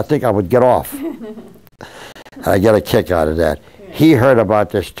first thing I think I would get off. And I get a kick out of that. He heard about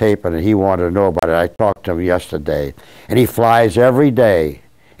this tape and he wanted to know about it. I talked to him yesterday. And he flies every day.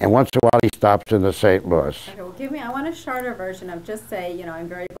 And once in a while he stops in the St. Louis. Okay, well, I want a shorter version of just say, you know, I'm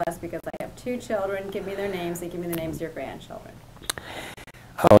very blessed because I have 2 children. Give me their names and give me the names of your grandchildren.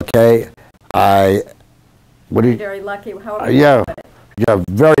 Okay. You're very lucky. However yeah,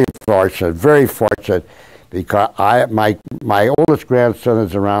 very fortunate, because my oldest grandson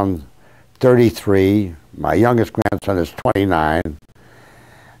is around 33. My youngest grandson is 29.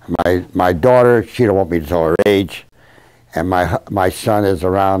 My daughter, she don't want me to tell her age, and my son is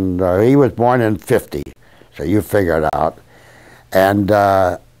around. He was born in 50, so you figure it out. And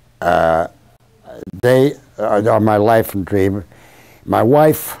they are my life and dream. My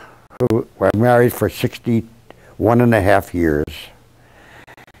wife, who we're married for 61.5 years.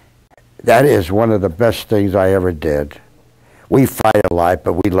 That is one of the best things I ever did. We fight a lot,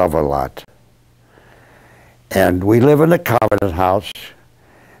 but we love a lot. And we live in a covenant house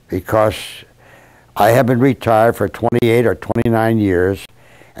because I have been retired for 28 or 29 years,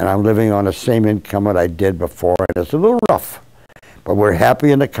 and I'm living on the same income that I did before, and it's a little rough. But we're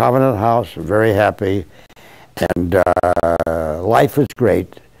happy in the covenant house, very happy, and life is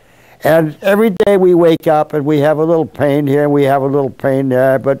great. And every day we wake up and we have a little pain here, and we have a little pain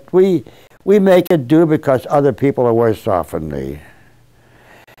there, but we make it do because other people are worse off than me.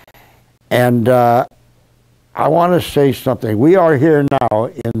 And I want to say something. We are here now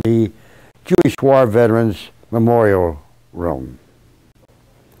in the Jewish War Veterans Memorial Room.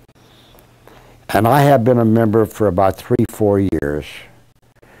 And I have been a member for about 3-4 years.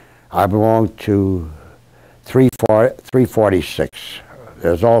 I belong to 346.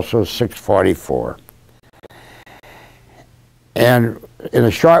 There's also 644. And in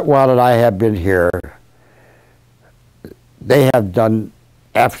a short while that I have been here, they have done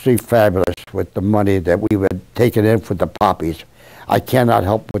absolutely fabulous with the money that we had taken in for the poppies. I cannot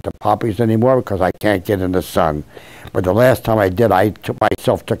help with the poppies anymore because I can't get in the sun. But the last time I did, I took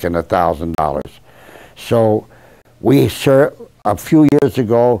in $1,000. So we, a few years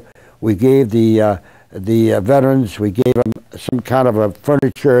ago, we gave the veterans, we gave them some kind of a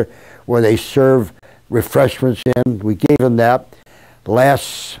furniture where they serve refreshments in. We gave them that.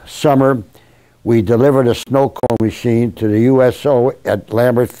 Last summer, we delivered a snow cone machine to the USO at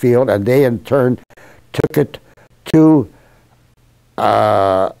Lambert Field, and they in turn took it to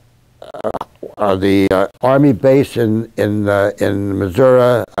the Army base in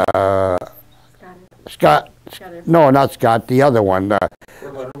Missouri. No, not Scott. The other one,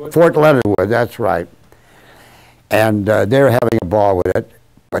 Fort Leonard Wood. That's right. And they're having a ball with it.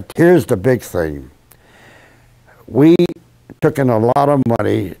 But here's the big thing. We took in a lot of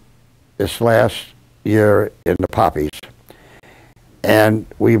money this last year in the poppies. And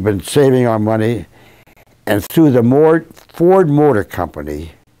we've been saving our money. And through the Ford Motor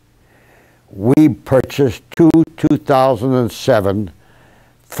Company, we purchased two 2007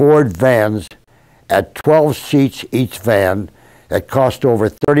 Ford vans at 12 seats each van that cost over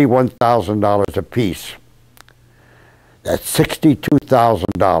 $31,000 a piece. That's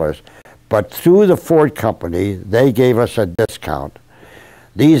 $62,000. But through the Ford Company, they gave us a discount.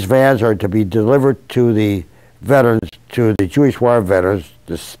 These vans are to be delivered to the veterans, to the Jewish War veterans,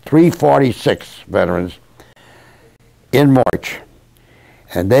 the 346 veterans, in March.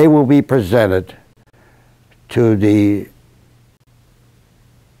 And they will be presented to the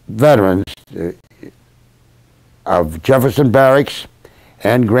veterans of Jefferson Barracks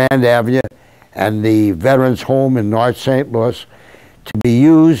and Grand Avenue and the Veterans Home in North St. Louis to be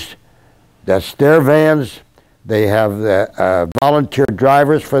used. That's their vans. They have volunteer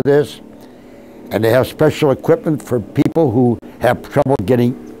drivers for this, and they have special equipment for people who have trouble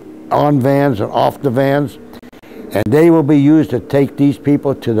getting on vans and off the vans. And they will be used to take these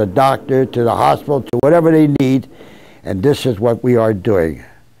people to the doctor, to the hospital, to whatever they need. And this is what we are doing.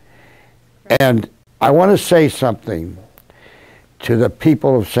 And I want to say something to the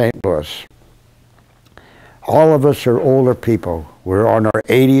people of St. Louis. All of us are older people. We're on our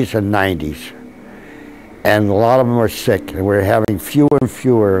 80s and 90s. And a lot of them are sick, and we're having fewer and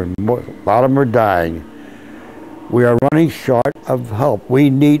fewer, and a lot of them are dying. We are running short of help. We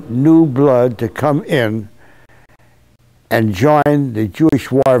need new blood to come in and join the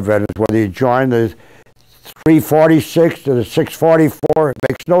Jewish War veterans, whether you join the 346 or the 644, it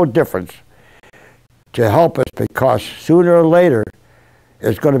makes no difference, to help us, because sooner or later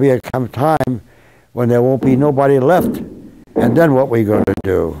there's going to be a time when there won't be nobody left. And then what are we going to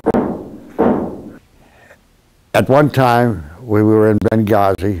do? At one time, we were in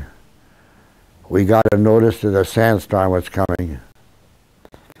Benghazi. We got a notice that a sandstorm was coming.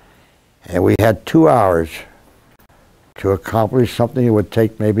 And we had 2 hours to accomplish something that would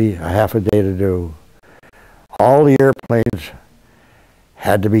take maybe a half a day to do. All the airplanes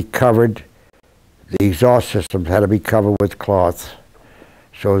had to be covered, the exhaust systems had to be covered with cloth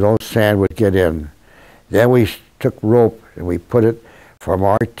so no sand would get in. Then we took rope and we put it from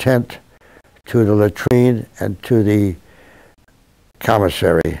our tent to the latrine and to the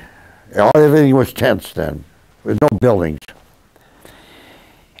commissary. Everything was tents then. There was no buildings.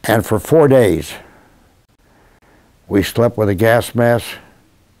 And for 4 days, we slept with a gas mask.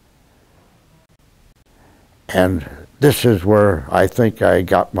 And this is where I think I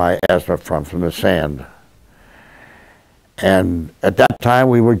got my asthma from the sand. And at that time,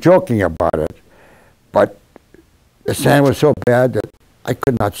 we were joking about it. But the sand was so bad that I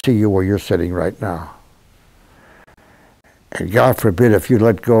could not see you where you're sitting right now. And God forbid if you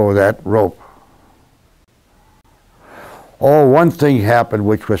let go of that rope. Oh, one thing happened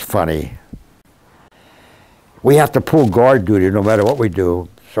which was funny. We have to pull guard duty no matter what we do.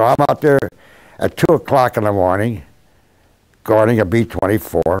 So I'm out there at 2 o'clock in the morning, guarding a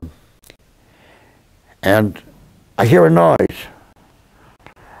B-24, and I hear a noise.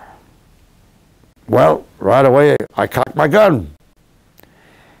 Well, right away, I cocked my gun.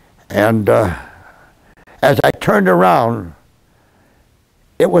 And as I turned around,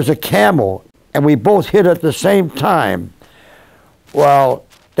 it was a camel, and we both hit at the same time. Well,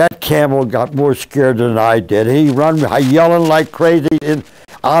 that camel got more scared than I did. He run yelling like crazy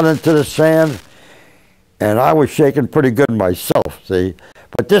out into the sand, and I was shaking pretty good myself, see.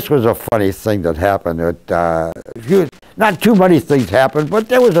 But this was a funny thing that happened. Not too many things happened, but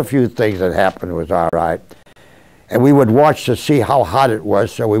there was a few things that happened. It was all right. And we would watch to see how hot it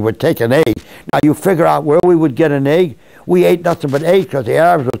was, so we would take an egg. Now, you figure out where we would get an egg. We ate nothing but eggs because the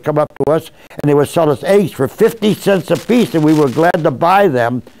Arabs would come up to us, and they would sell us eggs for 50 cents a piece, and we were glad to buy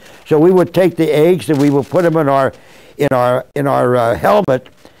them. So we would take the eggs, and we would put them in our helmet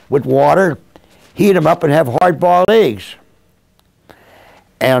with water, heat them up, and have hard-boiled eggs.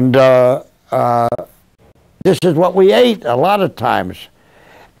 And this is what we ate a lot of times.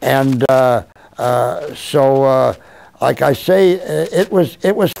 And so, like I say, it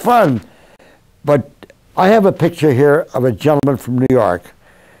was fun. But I have a picture here of a gentleman from New York.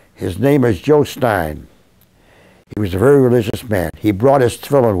 His name is Joe Stein. He was a very religious man. He brought his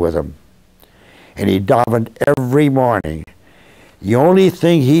tefillin with him, and he davened every morning. The only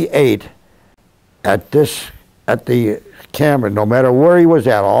thing he ate at the camp, no matter where he was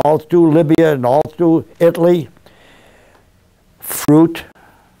at, all through Libya and all through Italy, fruit,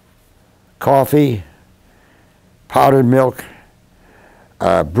 coffee, powdered milk,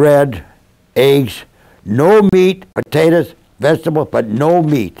 bread, eggs, no meat, potatoes, vegetables, but no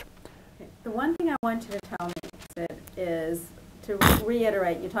meat. The one thing I want you to tell me, Sid, is to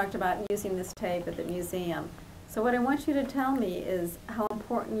reiterate, you talked about using this tape at the museum. So what I want you to tell me is how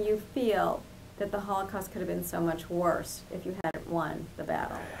important you feel that the Holocaust could have been so much worse if you hadn't won the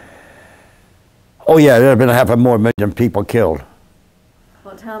battle. Oh yeah, there have been 500,000 people killed.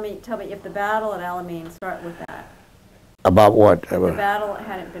 Well, tell me if the battle at Alamein, start with that. About what? If the battle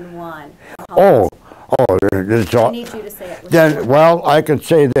hadn't been won. It's I all, need you to say it. then, well, I can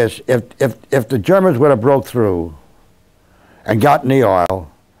say this. If the Germans would have broke through and gotten the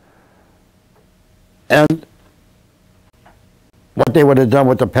oil, and what they would have done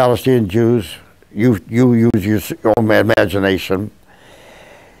with the Palestinian Jews, you use your own imagination,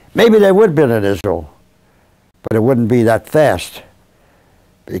 maybe they would have been in Israel, but it wouldn't be that fast.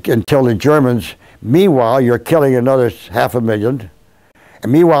 Until the Germans, meanwhile, you're killing another 500,000,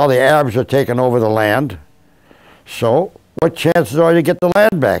 and meanwhile the Arabs are taking over the land. So what chances are to get the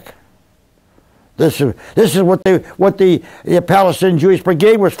land back? This is what the Palestinian Jewish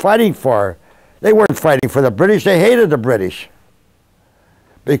Brigade was fighting for. They weren't fighting for the British. They hated the British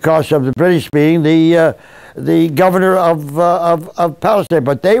because of the British being the governor of Palestine.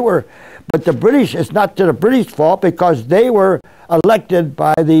 But the British, it's not to the British fault because they were elected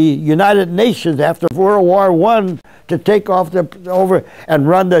by the United Nations after World War I to take over and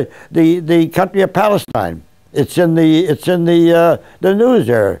run the country of Palestine. It's in the news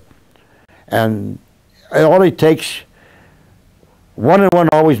there, and it only takes one and one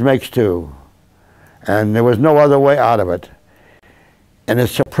always makes two, and there was no other way out of it. And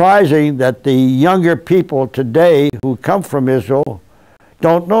it's surprising that the younger people today who come from Israel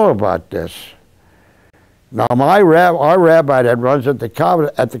don't know about this. Now, our rabbi that runs at the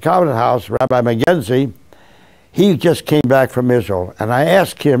Covenant House, Rabbi McGenzie, he just came back from Israel, and I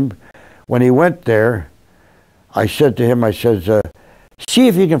asked him when he went there. I said to him, I says, see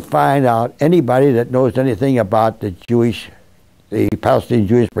if you can find out anybody that knows anything about the Palestinian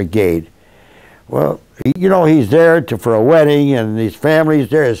Jewish Brigade. Well, he's there for a wedding, and his family's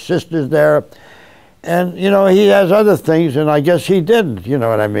there, his sister's there, and, he has other things, and I guess he didn't, you know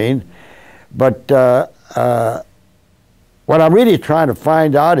what I mean? But what I'm really trying to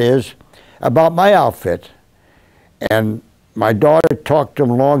find out is about my outfit. And my daughter talked to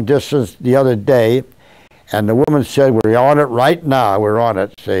him long distance the other day, and the woman said, we're on it right now, we're on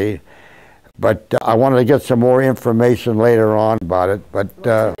it, see? But I wanted to get some more information later on about it. But what's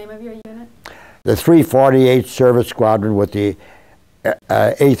the name of your unit? The 348th Service Squadron with the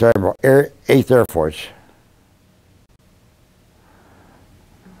 8th Air Force.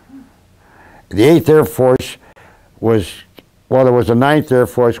 The 8th Air Force there was the 9th Air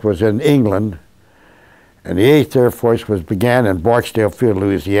Force was in England, and the 8th Air Force began in Barksdale Field,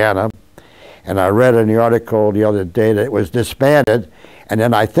 Louisiana. And I read in the article the other day that it was disbanded, and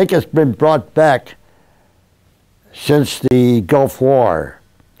then I think it's been brought back since the Gulf War,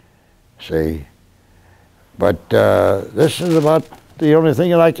 see. But this is about the only thing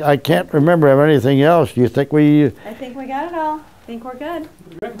that I can't remember of anything else. Do you think we... I think we got it all. I think we're good.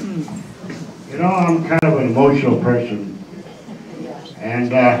 I'm kind of an emotional person,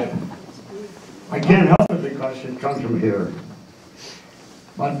 and I can't help it because it comes from here.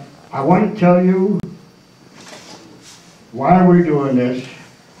 But I want to tell you why we're doing this,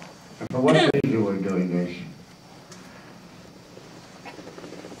 and for what reason we're doing this.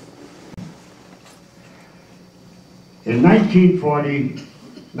 In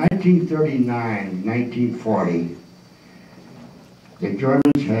 1939, 1940, the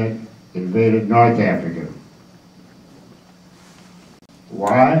Germans had invaded North Africa.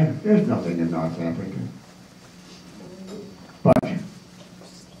 Why? There's nothing in North Africa. But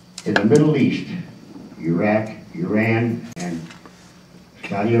in the Middle East, Iraq, Iran, and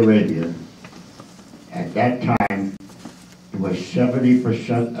Saudi Arabia, at that time, it was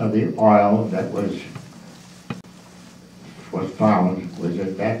 70% of the oil that was found was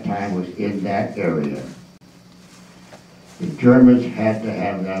at that time was in that area. The Germans had to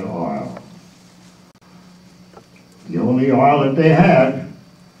have that oil. The only oil that they had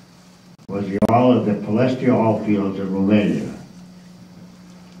was the oil of the Palestia oil fields in Romania.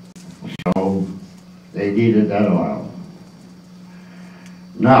 So they needed that oil.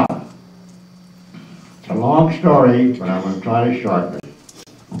 Now, it's a long story, but I'm going to try to shorten it.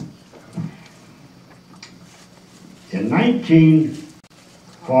 In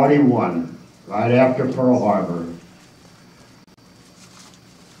 1941, right after Pearl Harbor,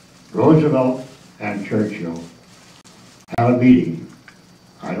 Roosevelt and Churchill had a meeting.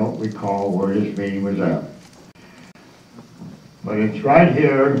 I don't recall where this meeting was at. But it's right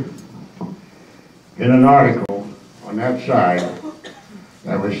here in an article on that side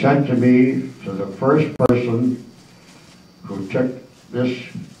that was sent to me to the first person who took this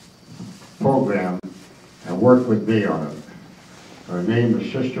program and worked with me on it. Her name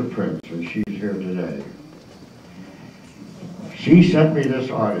is Sister Prince, and she's here today. She sent me this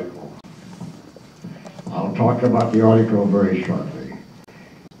article. I'll talk about the article very shortly.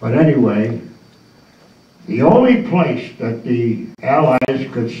 But anyway, the only place that the Allies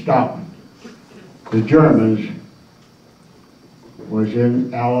could stop the Germans was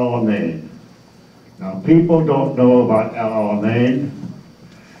in El Alamein. Now, people don't know about El Alamein.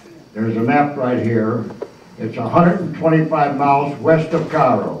 There's a map right here. It's 125 miles west of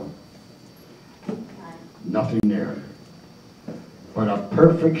Cairo. Nothing there. But a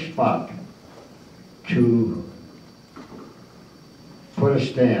perfect spot to put a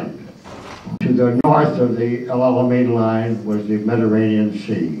stand. To the north of the El Alamein line was the Mediterranean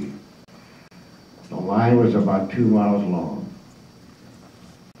Sea. The line was about 2 miles long.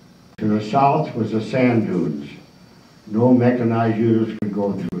 To the south was the sand dunes. No mechanized units could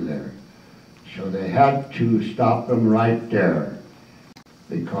go through there. So they had to stop them right there.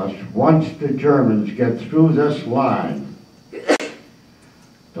 Because once the Germans get through this line,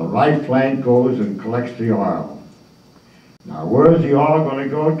 the right flank goes and collects the oil. Now, where is the oil going to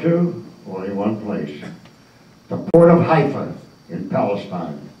go to? Only one place. The port of Haifa in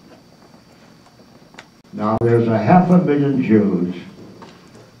Palestine. Now, there's 500,000 Jews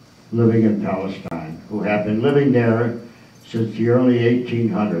living in Palestine who have been living there since the early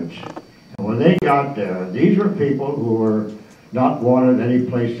 1800s. And when they got there, these were people who were not wanted any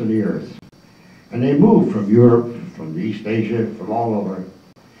place on the earth. And they moved from Europe, from East Asia, from all over.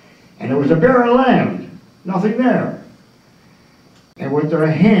 And it was a barren land, nothing there. And with their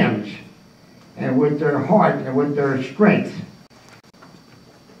hands, and with their heart, and with their strength,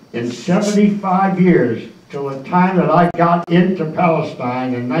 in 75 years, till the time that I got into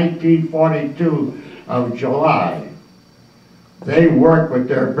Palestine in 1942 of July, they worked with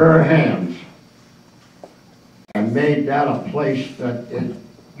their bare hands and made that a place that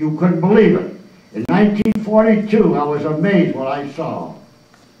you couldn't believe it. In 1942, I was amazed what I saw.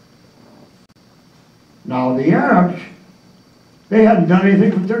 Now, the Arabs, they hadn't done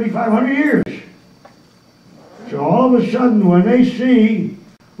anything for 3,500 years. So all of a sudden, when they see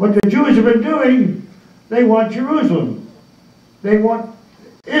what the Jews have been doing, they want Jerusalem. They want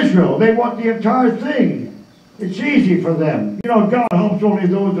Israel. They want the entire thing. It's easy for them. You know, God helps only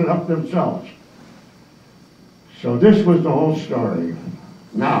those that help themselves. So this was the whole story.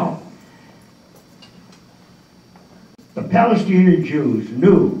 Now, the Palestinian Jews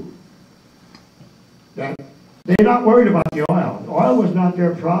knew that they're not worried about the oil. The oil was not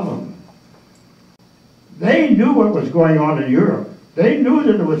their problem. They knew what was going on in Europe. They knew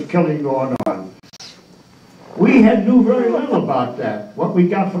that there was killing going on. We knew very little about that. What we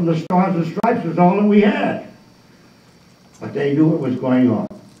got from the Stars and Stripes was all that we had. But they knew what was going on.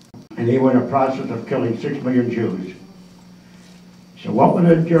 And they were in the process of killing 6 million Jews. So what would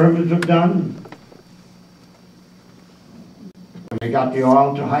the Germans have done? When they got the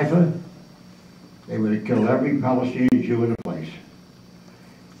oil to Haifa, they would have killed every Palestinian Jew in the place.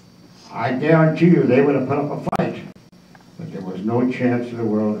 I guarantee you they would have put up a fight. But there was no chance in the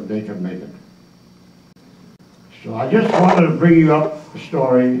world that they could make it. So I just wanted to bring you up the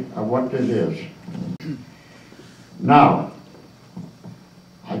story of what this is. Now,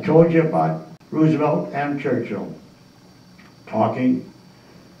 I told you about Roosevelt and Churchill talking.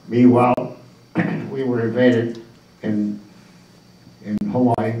 Meanwhile, we were invaded in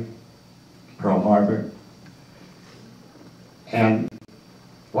Hawaii, Pearl Harbor. And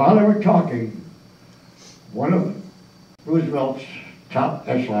while they were talking, one of Roosevelt's top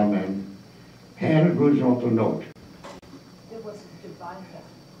echelon men handed Roosevelt a note. It was a divine gift.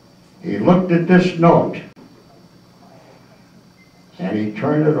 He looked at this note and he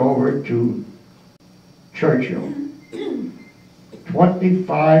turned it over to Churchill.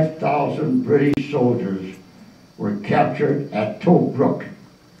 25,000 British soldiers were captured at Tobruk.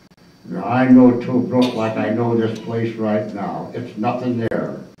 Now, I know Tobruk like I know this place right now. It's nothing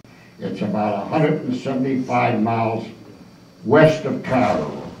there. It's about 175 miles west of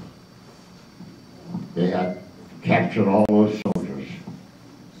Cairo. They had captured all those soldiers.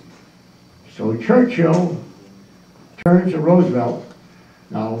 So Churchill turns to Roosevelt.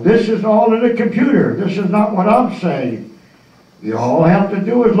 Now, this is all in a computer. This is not what I'm saying. You all have to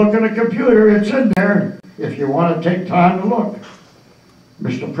do is look at a computer. It's in there if you want to take time to look.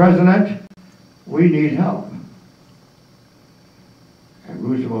 Mr. President, we need help. And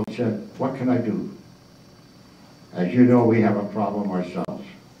Roosevelt said, what can I do? As you know, we have a problem ourselves.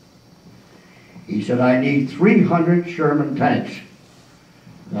 He said, I need 300 Sherman tanks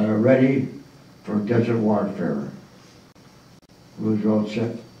that are ready for desert warfare. Roosevelt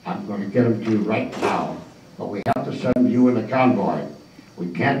said, I'm going to get them to you right now, but we have to send you in a convoy.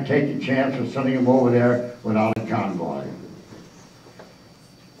 We can't take a chance of sending them over there without a convoy.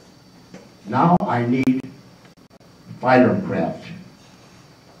 Now I need fighter craft.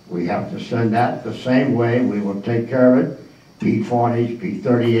 We have to send that the same way. We will take care of it. P-40s,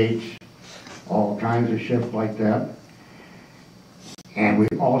 P-38s, all kinds of ships like that. And we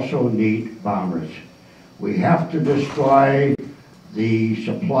also need bombers. We have to destroy the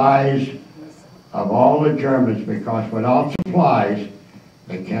supplies of all the Germans, because without supplies,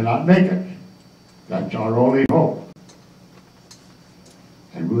 they cannot make it. That's our only hope.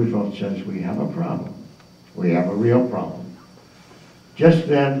 And Roosevelt says, we have a problem. We have a real problem. Just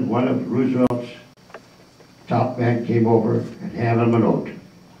then, one of Roosevelt's top men came over and handed him a note.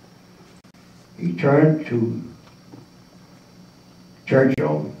 He turned to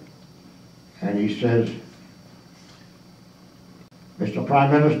Churchill and he says, Mr.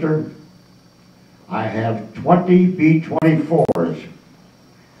 Prime Minister, I have 20 B-24s.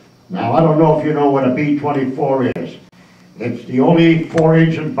 Now, I don't know if you know what a B-24 is. It's the only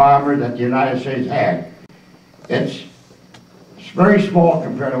four-engine bomber that the United States had. It's very small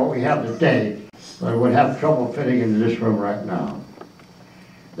compared to what we have today, but it would have trouble fitting into this room right now.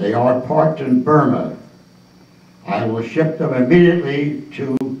 They are parked in Burma. I will ship them immediately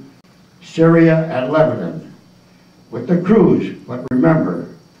to Syria and Lebanon with the crews. But remember,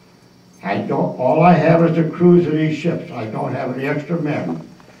 all I have is the crews of these ships. I don't have any extra men.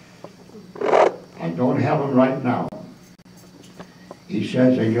 I don't have them right now. He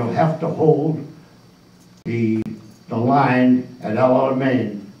says, and you'll have to hold the line at El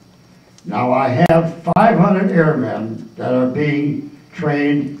Alamein. Now I have 500 airmen that are being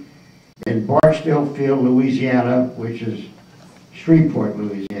trained in Barksdale Field, Louisiana, which is Shreveport,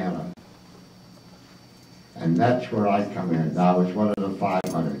 Louisiana. And that's where I come in. I was one of the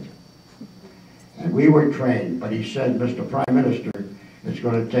 500. And we were trained, but he said, Mr. Prime Minister, it's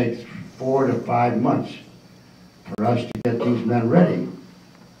going to take 4 to 5 months for us to get these men ready.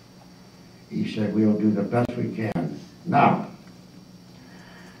 He said, we'll do the best we can. Now,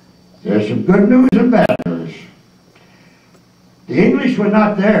 there's some good news and bad news. The English were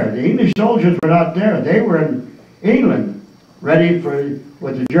not there. The English soldiers were not there. They were in England, ready for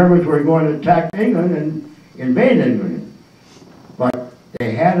what the Germans were going to attack England and invade England. But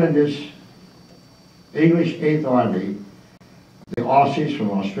they had in this English 8th Army the Aussies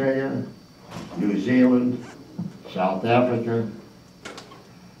from Australia, New Zealand, South Africa,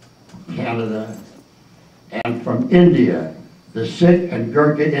 Canada, and from India, the Sikh and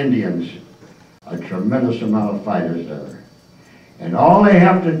Gurkha Indians, a tremendous amount of fighters there. And all they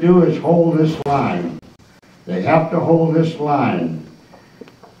have to do is hold this line. They have to hold this line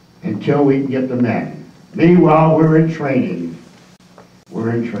until we can get the men. Meanwhile, we're in training.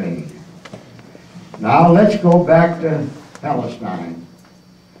 We're in training. Now let's go back to Palestine.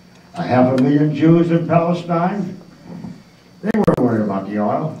 500,000 Jews in Palestine. They weren't worried about the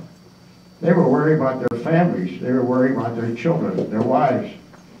oil. They were worried about their families. They were worried about their children, their wives,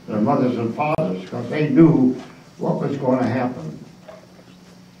 their mothers and fathers, because they knew what was going to happen.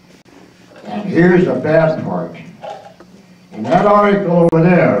 And here's the bad part. In that article over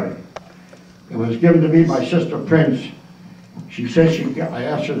there, it was given to me by Sister Prince. She said I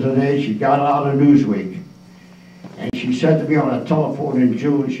asked her today, she got it out of Newsweek. And she said to me on a telephone in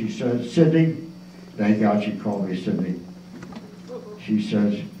June, she said, Sidney, thank God she called me Sidney. She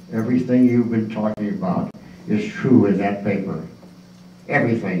says, everything you've been talking about is true in that paper.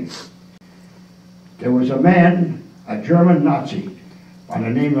 Everything. There was a man, a German Nazi, by the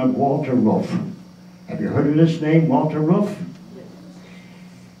name of Walter Ruff. Have you heard of this name, Walter Ruff?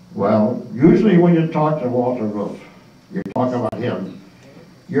 Well, usually when you talk to Walter Ruff, you talk about him,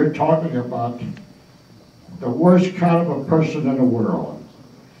 you're talking about the worst kind of a person in the world.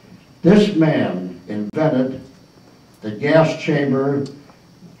 This man invented the gas chamber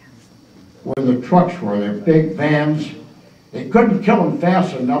where the trucks were, their big vans. They couldn't kill them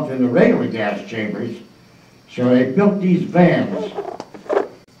fast enough in the regular gas chambers, so they built these vans,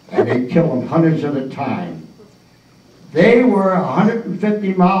 and they killed them hundreds at a time. They were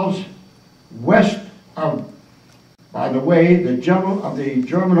 150 miles west of, by the way, the general of the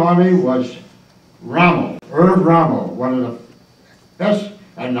German army was Rommel, Rommel, one of the best.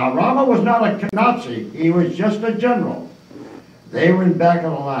 And now Rommel was not a Nazi, he was just a general. They were in back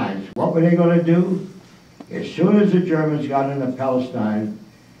of the lines. What were they going to do? As soon as the Germans got into Palestine,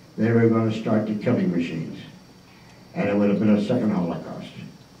 they were going to start the killing machines. And it would have been a second Holocaust.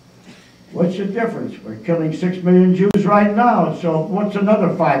 What's the difference? We're killing 6 million Jews right now, so what's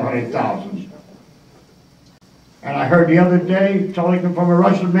another 500,000? And I heard the other day, telling from a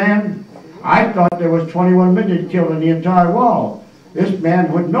Russian man, I thought there was 21 million killed in the entire war. This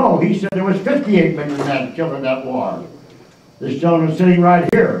man would know. He said there was 58 million men killed in that war. This gentleman sitting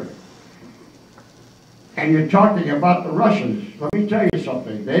right here. And you're talking about the Russians. Let me tell you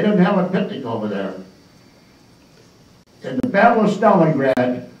something. They didn't have a picnic over there. In the Battle of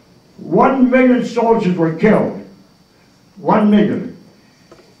Stalingrad, 1 million soldiers were killed. 1 million.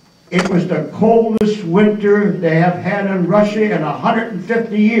 It was the coldest winter they have had in Russia in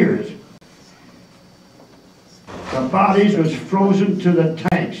 150 years. The bodies was frozen to the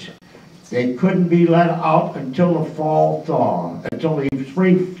tanks. They couldn't be let out until the fall thaw, until the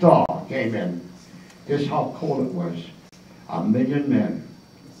spring thaw came in. This is how cold it was. 1 million men.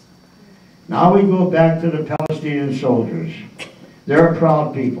 Now we go back to the Palestinian soldiers. They're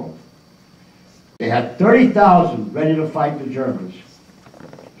proud people. They had 30,000 ready to fight the Germans.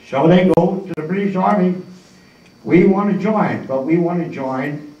 So they go to the British Army. We want to join, but we want to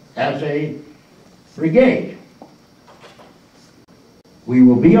join as a brigade. We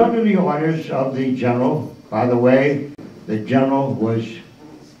will be under the orders of the general. By the way, the general was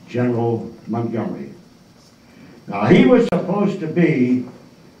General Montgomery. Now, he was supposed to be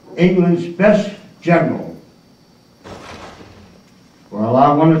England's best general. Well,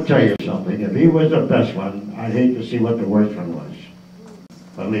 I want to tell you something. If he was the best one, I'd hate to see what the worst one was.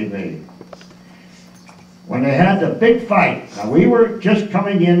 Believe me. When they had the big fight, now we were just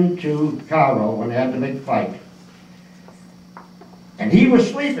coming into Cairo when they had the big fight. And he was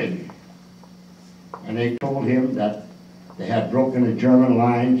sleeping. And they told him that they had broken the German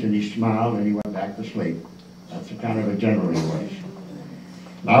lines, and he smiled and he went back to sleep. That's the kind of a general he was.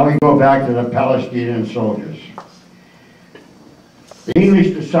 Now we go back to the Palestinian soldiers. The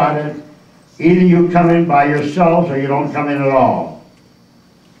English decided, either you come in by yourselves or you don't come in at all.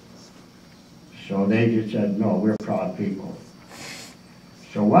 So they just said, no, we're proud people.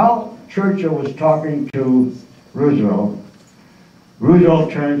 So while Churchill was talking to Roosevelt,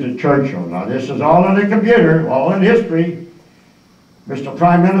 Roosevelt turns to Churchill. Now this is all in the computer, all in history. Mr.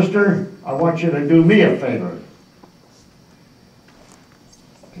 Prime Minister, I want you to do me a favor.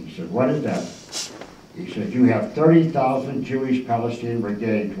 He said, what is that? He said, you have 30,000 Jewish Palestinian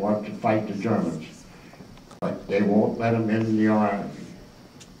brigades want to fight the Germans, but they won't let them in the army.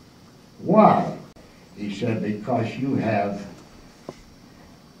 Why? He said, because you have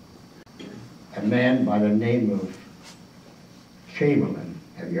a man by the name of Chamberlain.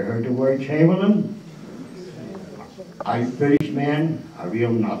 Have you heard the word Chamberlain? A British man, a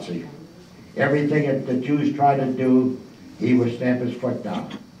real Nazi. Everything that the Jews tried to do, he would stamp his foot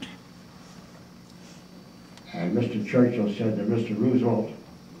down. And Mr. Churchill said to Mr. Roosevelt,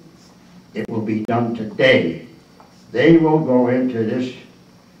 it will be done today. They will go into this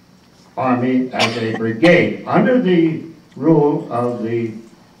army as a brigade under the rule of the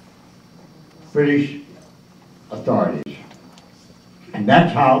British authorities. And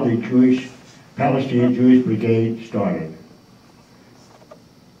that's how the Palestinian Jewish Brigade started.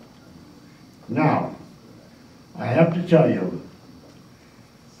 Now, I have to tell you,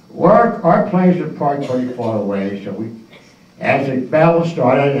 our planes were parked pretty far away, so as the battle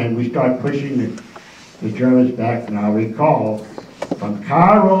started and we started pushing the Germans back, and I recall, from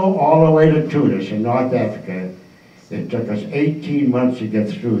Cairo all the way to Tunis in North Africa, it took us 18 months to get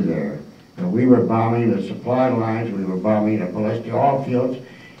through there. And we were bombing the supply lines, we were bombing the ballistic oil fields,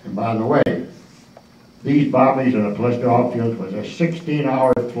 and by the way, these bombings of the ballistic oil fields was a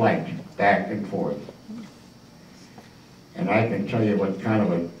 16-hour flight back and forth. And I can tell you what kind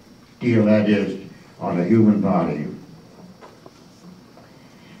of a deal that is on a human body.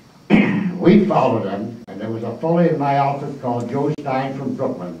 We followed them, and there was a fellow in my outfit called Joe Stein from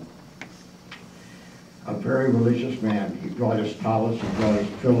Brooklyn. A very religious man. He brought his towels, he brought his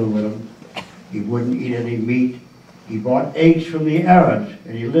pillow with him. He wouldn't eat any meat. He bought eggs from the Arabs,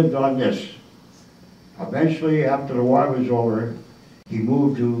 and he lived on this. Eventually, after the war was over, he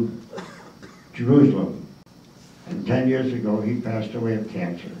moved to Jerusalem. And 10 years ago, he passed away of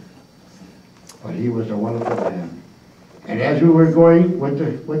cancer. But he was a wonderful man. And as we were going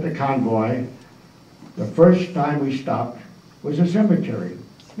with the convoy, the first time we stopped was a cemetery.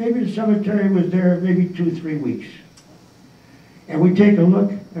 Maybe the cemetery was there maybe 2-3 weeks. And we take a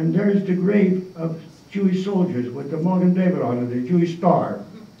look, and there's the grave of Jewish soldiers with the Magen David on it, the Jewish star.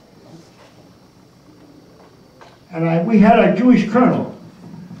 And we had a Jewish colonel.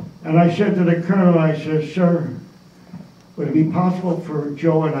 And I said to the colonel, I said, sir, would it be possible for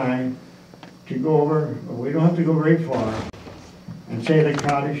Joe and I to go over, we don't have to go very far, and say the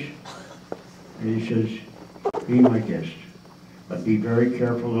Kaddish? And he says, be my guest, but be very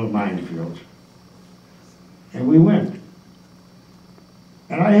careful of the minefields. And we went.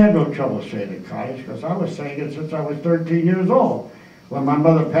 And I had no trouble saying it, Kaddish, because I was saying it since I was 13 years old, when my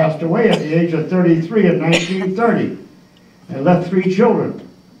mother passed away at the age of 33 in 1930 and left 3 children.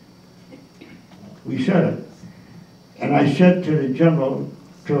 We said it. And I said to the general,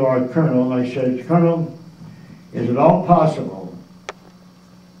 to our colonel, I said, Colonel, is it all possible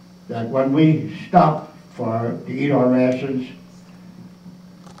that when we stop to eat our rations,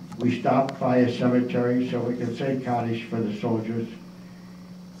 we stop by a cemetery so we can say Kaddish for the soldiers?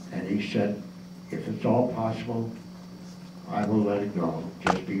 And he said, if it's all possible, I will let it go.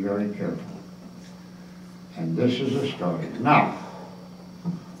 Just be very careful. And this is the story. Now,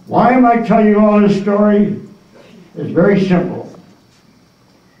 why am I telling you all this story? It's very simple.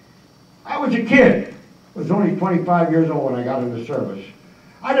 I was a kid. I was only 25 years old when I got into service.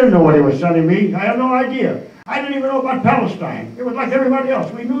 I didn't know what he was sending me. I had no idea. I didn't even know about Palestine. It was like everybody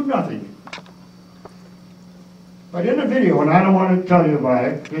else. We knew nothing. But in the video, and I don't want to tell you about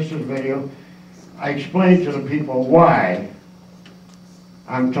it, this is a video, I explained to the people why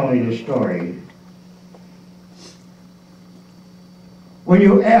I'm telling this story. When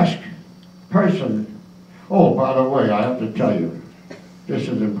you ask a person, oh, by the way, I have to tell you, this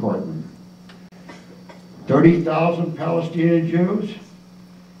is important. 30,000 Palestinian Jews,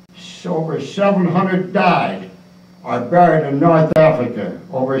 over 700 died, are buried in North Africa,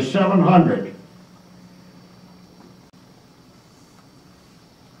 over 700.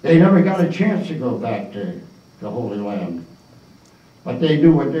 They never got a chance to go back to the Holy Land, but they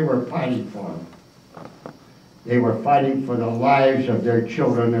knew what they were fighting for. They were fighting for the lives of their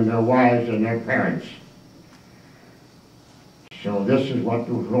children and their wives and their parents. So this is what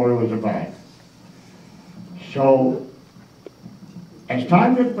the story was about. So, as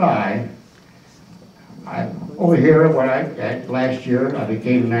time went by, over here, last year, I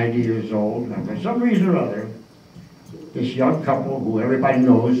became 90 years old, and for some reason or other, this young couple who everybody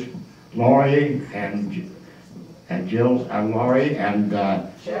knows, Laurie and Jill, Laurie and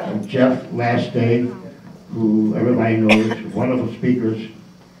Jeff last day, who everybody knows, wonderful speakers.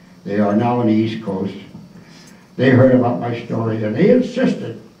 They are now on the East Coast. They heard about my story, and they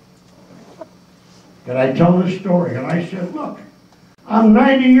insisted that I tell this story. And I said, look, I'm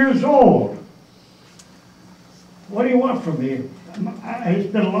 90 years old. What do you want from me?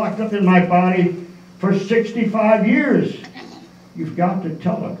 It's been locked up in my body for 65 years. You've got to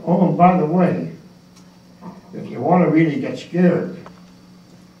tell it. Oh, and by the way, if you want to really get scared,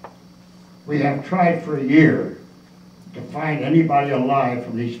 we have tried for a year to find anybody alive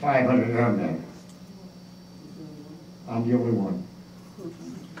from these 500 airmen. I'm the only one.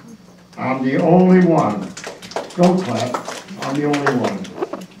 I'm the only one. Don't clap. I'm the only one.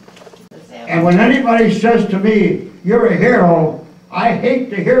 And when anybody says to me, you're a hero, I hate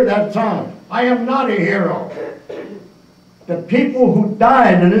to hear that sound. I am not a hero. The people who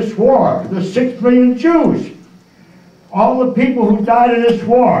died in this war, the 6 million Jews, all the people who died in this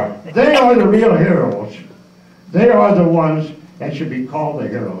war, they are the real heroes. They are the ones that should be called the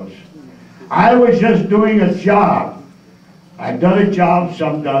heroes. I was just doing a job. I've done a job,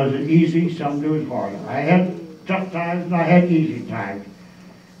 some does it easy, some do it hard. I had tough times and I had easy times.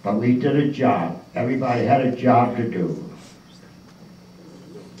 But we did a job. Everybody had a job to do.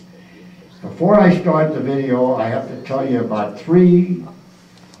 Before I start the video, I have to tell you about 3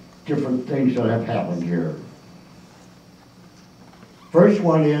 different things that have happened here. First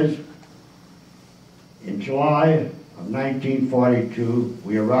one is, in July of 1942,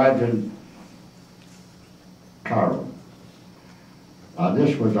 we arrived in Cairo.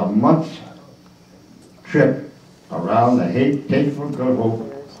 This was a month's trip around the Cape of Good Hope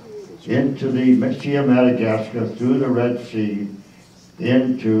into the Sea of Madagascar, through the Red Sea,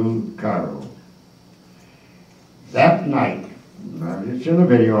 into Cairo. That night, it's in the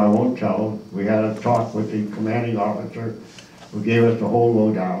video, I won't tell, we had a talk with the commanding officer who gave us the whole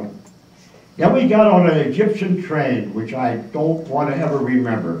lowdown. Then we got on an Egyptian train, which I don't want to ever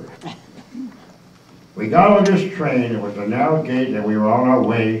remember. We got on this train, it was a narrow gauge, and we were on our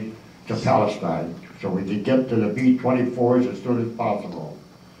way to Palestine, so we could get to the B-24s as soon as possible.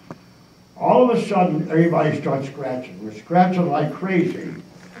 All of a sudden, everybody starts scratching. We're scratching like crazy.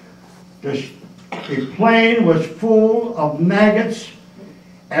 The plane was full of maggots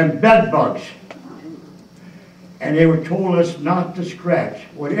and bed bugs. And they were told us not to scratch.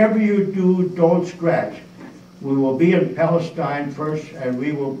 Whatever you do, don't scratch. We will be in Palestine first, and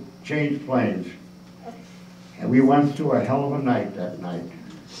we will change planes. And we went through a hell of a night that night.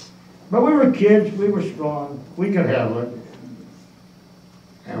 But we were kids, we were strong, we could handle it.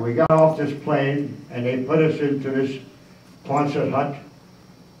 And we got off this plane, and they put us into this Quonset hut,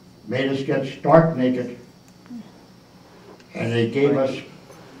 made us get stark naked, and they gave us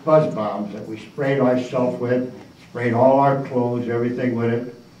buzz bombs that we sprayed ourselves with, sprayed all our clothes, everything with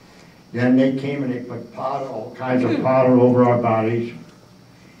it. Then they came and they put powder, all kinds of powder over our bodies,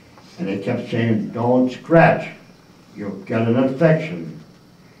 and they kept saying, don't scratch, you'll get an infection.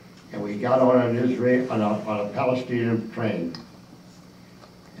 And we got on on a Palestinian train,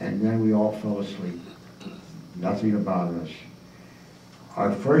 and then we all fell asleep. Nothing about us.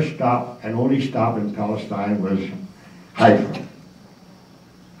 Our first stop and only stop in Palestine was Haifa.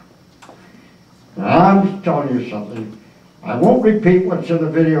 Now I'm telling you something. I won't repeat what's in the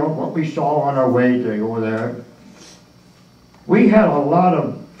video, what we saw on our way to go there. We had a lot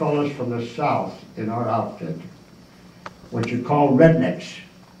of fellas from the South in our outfit, what you call rednecks.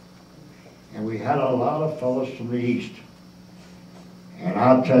 And we had a lot of fellas from the East. And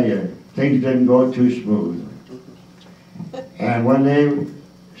I'll tell you, things didn't go too smooth. And when they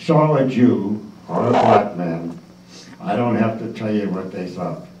saw a Jew or a black man, I don't have to tell you what they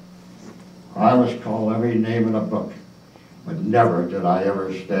thought. I was called every name in a book, but never did I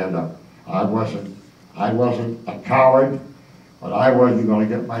ever stand up. I wasn't a coward, but I wasn't going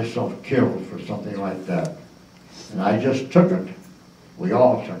to get myself killed for something like that. And I just took it. We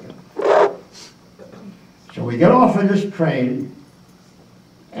all took it. So we get off of this train,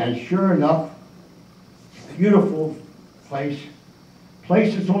 and sure enough, beautiful place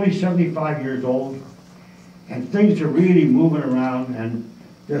that's only 75 years old, and things are really moving around, and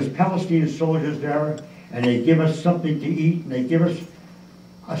there's Palestinian soldiers there, and they give us something to eat, and they give us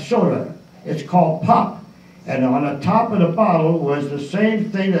a soda. It's called pop. And on the top of the bottle was the same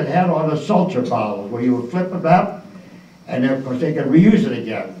thing that had on the seltzer bottles, where you would flip it up, and then, of course they could reuse it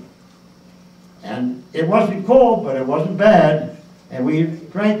again. And it wasn't cold, but it wasn't bad, and we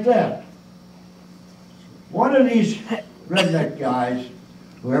drank that. One of these redneck guys,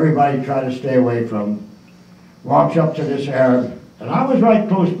 who everybody tried to stay away from, walks up to this Arab, and I was right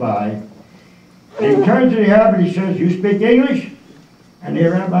close by, and he turns to the Arab and he says, "You speak English?" And the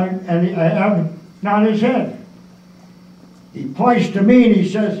Arab nodded his head. He points to me and he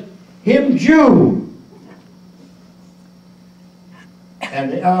says, "Him Jew."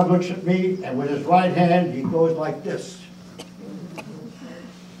 And the Arab looks at me, and with his right hand he goes like this.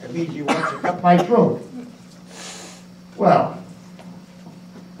 It means he wants to cut my throat. Well,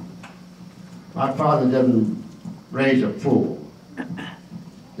 my father didn't raise a fool.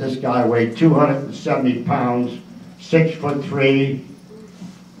 This guy weighed 270 pounds, 6'3".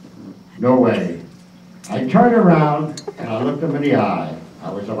 No way. I turned around and I looked him in the eye.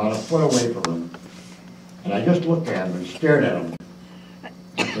 I was about a foot away from him. And I just looked at him and stared at him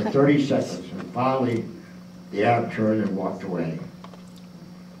for 30 seconds. And finally, the Arab turned and walked away.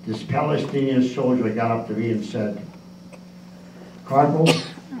 This Palestinian soldier got up to me and said, "Corporal,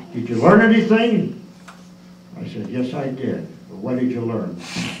 did you learn anything?" I said, "Yes, I did. But what did you learn?"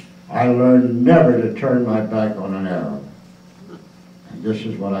 "I learned never to turn my back on an Arab." And this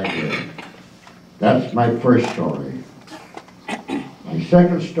is what I did. That's my first story. My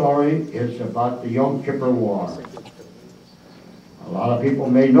second story is about the Yom Kippur War. A lot of people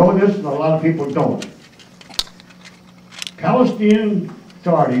may know this, and a lot of people don't. Palestinian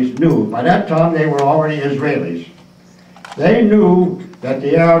authorities knew, by that time they were already Israelis. They knew that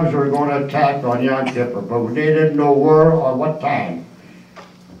the Arabs were going to attack on Yom Kippur, but they didn't know where or what time.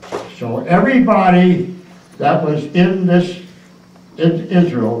 So everybody that was in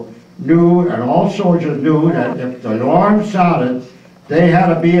Israel knew, and all soldiers knew, that if the alarm sounded, they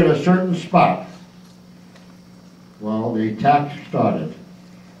had to be at a certain spot. Well, the attack started,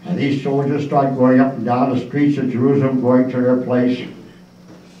 and these soldiers started going up and down the streets of Jerusalem, going to their place,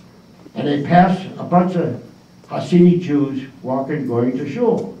 and they passed a bunch of Hasidic Jews walking, going to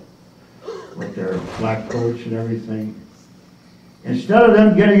shul with their black coats and everything. Instead of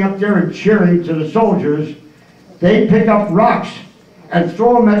them getting up there and cheering to the soldiers, they pick up rocks and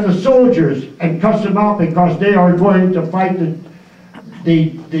throw them at the soldiers and cuss them out because they are going to fight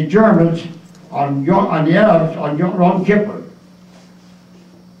the Germans on the Arabs on Yom Kippur.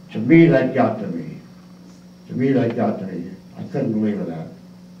 To me, that got to me. To me, that got to me. I couldn't believe that.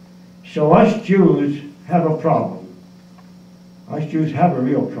 So us Jews have a problem. Us Jews have a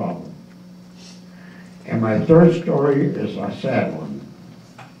real problem. And my third story is a sad one.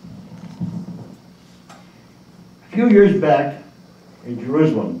 A few years back in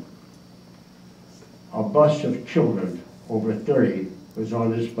Jerusalem, a bus of children, over 30, was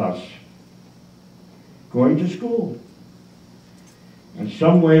on this bus going to school. And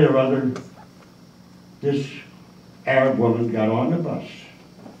some way or other, this Arab woman got on the bus.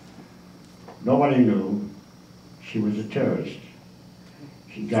 Nobody knew she was a terrorist.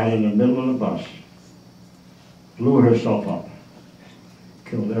 She got in the middle of the bus. blew herself up.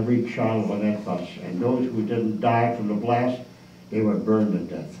 Killed every child on that bus. And those who didn't die from the blast, they were burned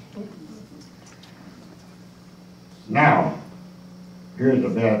to death. Now, here's the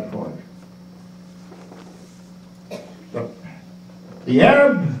bad part. The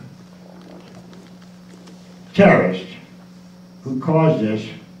Arab terrorist who caused this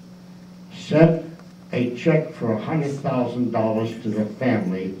sent a check for $100,000 to the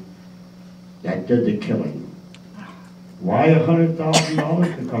family that did the killing. Why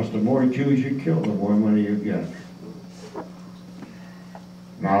 $100,000? Because the more Jews you kill, the more money you get.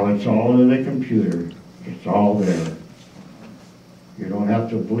 Now it's all in the computer. It's all there. You don't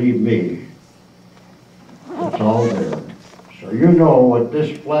have to believe me. It's all there. So you know what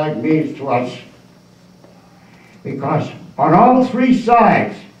this flag means to us. Because on all three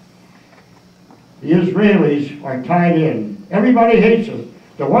sides, the Israelis are tied in. Everybody hates us.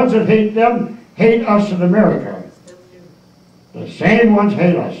 The ones that hate them hate us in America. The same ones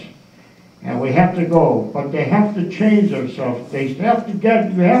hate us. And we have to go. But they have to change themselves. They have to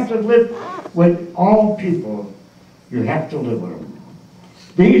get, you have to live with all people. You have to live with them.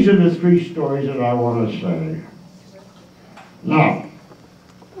 These are the three stories that I want to say. Now,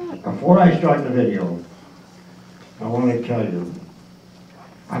 before I start the video, I want to tell you,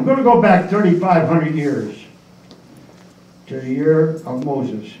 I'm going to go back 3,500 years to the year of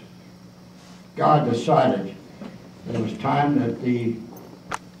Moses. God decided that it was time that the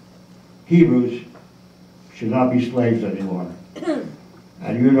Hebrews should not be slaves anymore.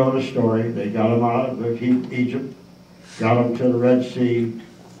 And you know the story. They got them out of Egypt, got them to the Red Sea.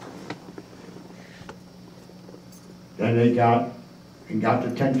 Then they got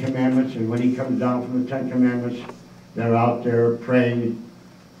the Ten Commandments, and when he comes down from the Ten Commandments, they're out there praying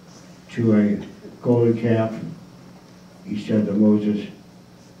to a golden calf. He said to Moses,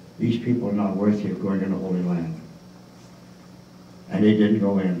 these people are not worthy of going in the Holy Land. And they didn't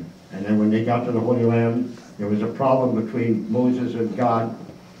go in. And then when they got to the Holy Land, there was a problem between Moses and God.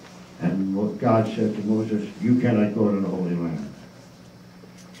 And God said to Moses, you cannot go to the Holy Land.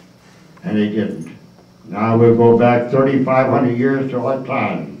 And they didn't. Now we'll go back 3,500 years to what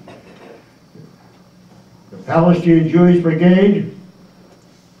time? The Palestinian Jewish Brigade,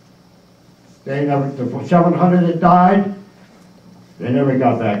 they never, the 700 that died, they never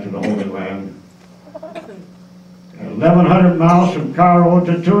got back to the Holy Land. 1,100 miles from Cairo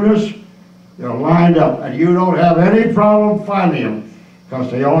to Tunis, they're lined up, and you don't have any problem finding them, because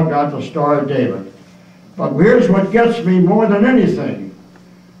they all got the Star of David. But here's what gets me more than anything.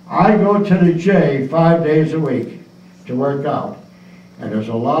 I go to the J 5 days a week to work out, and there's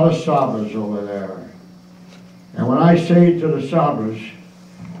a lot of Sabras over there. And when I say to the Sabras,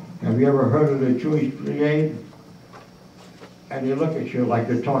 have you ever heard of the Jewish Brigade? And they look at you like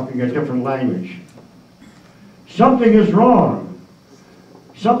you're talking a different language. Something is wrong.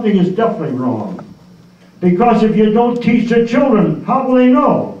 Something is definitely wrong. Because if you don't teach the children, how will they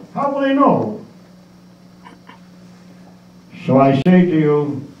know? How will they know? So I say to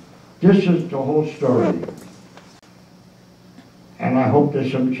you, this is the whole story. And I hope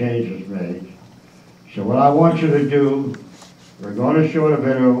there's some changes made. So what I want you to do, we're going to show the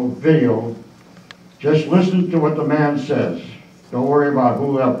video. Just listen to what the man says. Don't worry about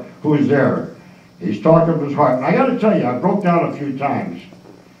who's there. He's talking from his heart. And I got to tell you, I broke down a few times.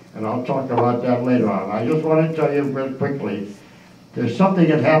 And I'll talk about that later on. I just want to tell you real quickly, there's something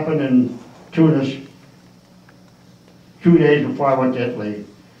that happened in Tunis 2 days before I went to Italy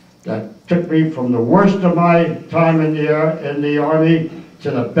that took me from the worst of my time in the Army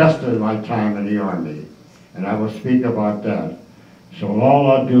to the best of my time in the Army. And I will speak about that. So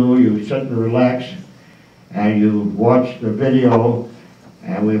all I'll do, you sit and relax, and you watch the video,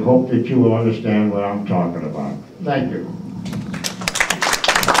 and we hope that you will understand what I'm talking about. Thank you.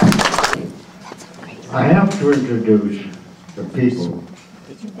 I have to introduce the people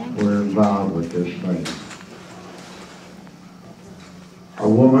who are involved with this thing. A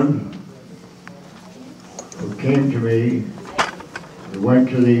woman who came to me, we went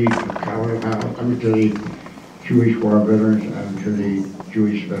to the Jewish War Veterans and to the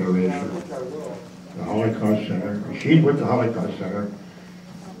Jewish Federation, the Holocaust Center. She's with the Holocaust Center,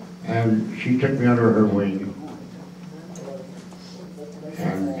 and she took me under her wing.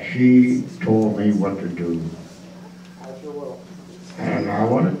 And she told me what to do. And I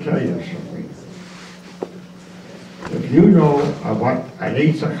want to tell you something. If you know what an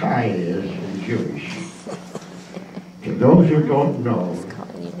Yitzchak is in Jewish, to those who don't know,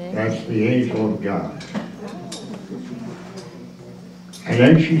 that's the angel of God. And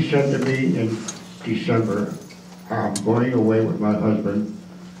then she said to me in December, I'm going away with my husband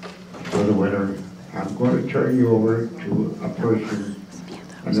for the winter, I'm going to turn you over to a person,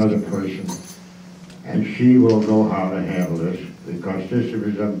 another person, and she will know how to handle this, because this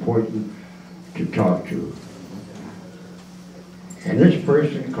is important to talk to. And this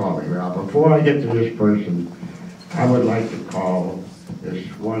person called me. Now, before I get to this person, I would like to call this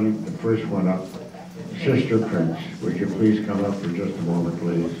one, the first one up, Sister Prince. Would you please come up for just a moment,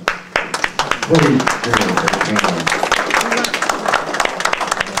 please? Please.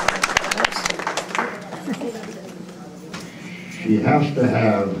 She has to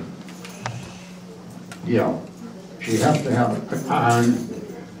have, she has to have an iron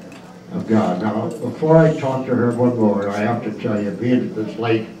of God. Now, before I talk to her one more, I have to tell you, being this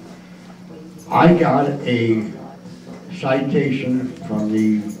late, I got a citation from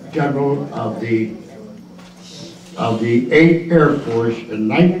the General of the 8th Air Force in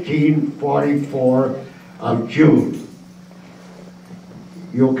 1944 of June.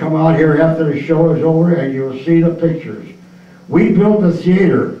 You'll come out here after the show is over and you'll see the pictures. We built the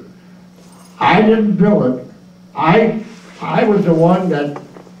theater. I didn't build it. I was the one that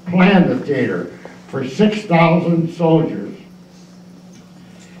planned the theater for 6,000 soldiers.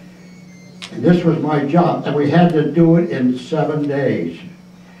 And this was my job, and we had to do it in 7 days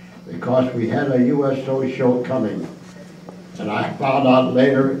because we had a USO show coming. And I found out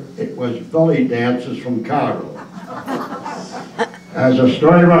later it was belly dances from Cairo. There's a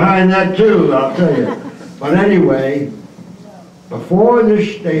story behind that too, I'll tell you. But anyway, before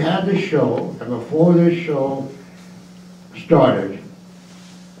this, they had the show, and before this show started,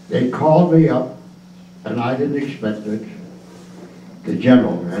 they called me up, and I didn't expect it, the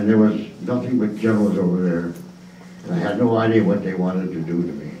general, and there was nothing but generals over there, and I had no idea what they wanted to do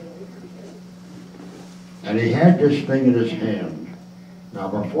to me. And he had this thing in his hand. Now,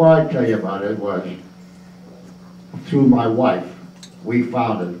 before I tell you about it, was through my wife. We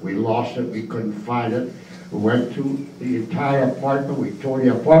found it. We lost it. We couldn't find it. We went through the entire apartment. We tore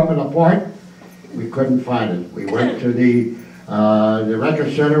the apartment apart. We couldn't find it. We went to the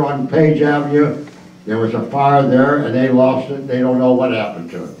record center on Page Avenue. There was a fire there, and they lost it. They don't know what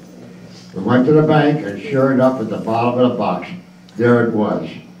happened to it. We went to the bank, and sure enough, at the bottom of the box, there it was.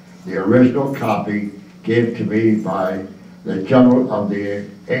 The original copy given to me by the General of the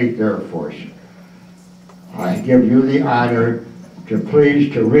 8th Air Force. I give you the honor to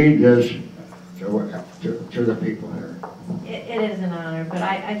please to read this to the people here. It is an honor, but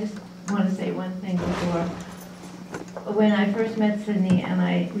I just want to say one thing before. When I first met Sidney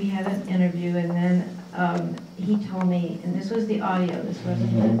and we had an interview, and then he told me, and this was the audio, this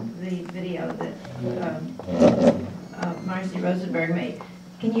wasn't the video that Marci Rosenberg made.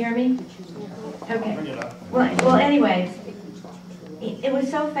 Can you hear me? Okay. Well, anyways, it was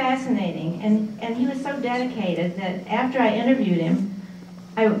so fascinating, and he was so dedicated that after I interviewed him,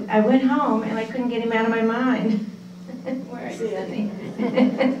 I went home and I couldn't get him out of my mind. Where are you, Sidney?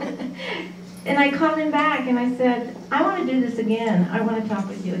 And I called him back and I said, I want to do this again. I want to talk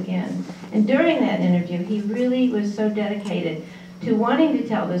with you again. And during that interview, he really was so dedicated to wanting to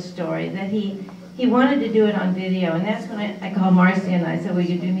tell this story that he wanted to do it on video. And that's when I called Marci and I said, will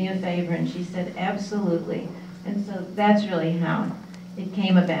you do me a favor? And she said, absolutely. And so that's really how it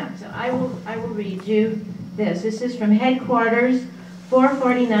came about. So I will read you this. This is from Headquarters,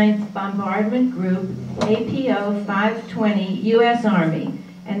 449th Bombardment Group, APO 520, U.S. Army.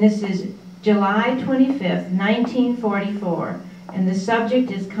 And this is July 25th, 1944. And the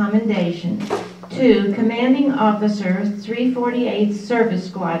subject is commendation to Commanding Officer 348th Service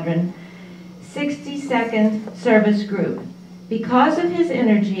Squadron, 62nd Service Group. Because of his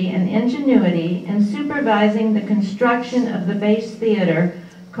energy and ingenuity in supervising the construction of the base theater,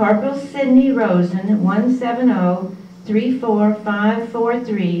 Corporal Sidney Rosen,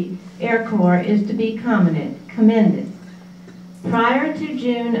 170-34543, Air Corps, is to be commended. Prior to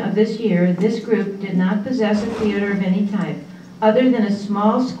June of this year, this group did not possess a theater of any type, other than a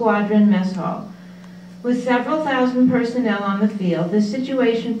small squadron mess hall. With several thousand personnel on the field, this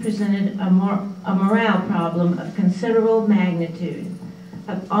situation presented a morale problem of considerable magnitude.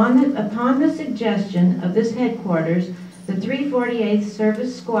 Upon the suggestion of this headquarters, the 348th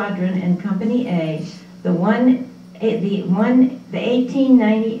Service Squadron and Company A, the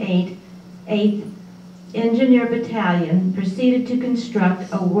 1898 8th Engineer Battalion proceeded to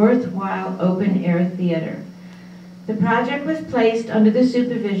construct a worthwhile open-air theater. The project was placed under the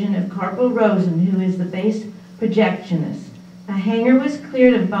supervision of Corporal Rosen, who is the base projectionist. A hangar was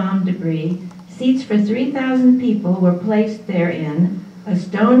cleared of bomb debris. Seats for 3,000 people were placed therein. A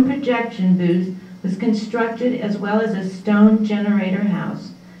stone projection booth was constructed, as well as a stone generator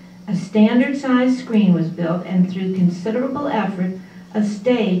house. A standard-sized screen was built, and through considerable effort, A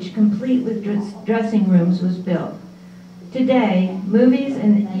stage complete with dressing rooms was built. Today, movies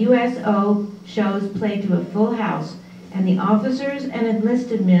and USO shows play to a full house, and the officers and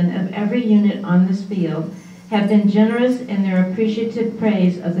enlisted men of every unit on this field have been generous in their appreciative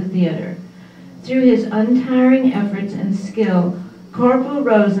praise of the theater. Through his untiring efforts and skill, Corporal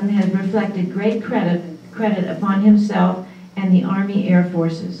Rosen has reflected great credit upon himself and the Army Air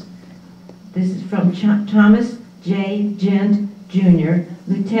Forces. This is from Thomas J. Gent, Jr.,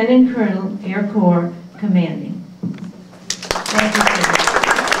 Lieutenant Colonel, Air Corps, Commanding. Thank you, sir.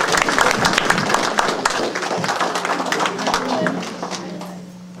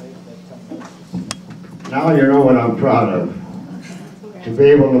 Now you know what I'm proud of. To be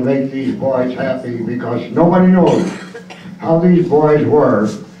able to make these boys happy, because nobody knows how these boys were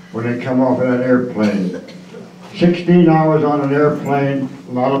when they come off of that airplane. 16 hours on an airplane,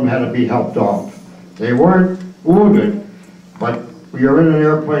 a lot of them had to be helped off. They weren't wounded, but when you're in an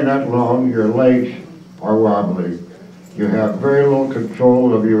airplane that long, your legs are wobbly. You have very little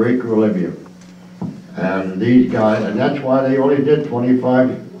control of your equilibrium. And these guys, and that's why they only did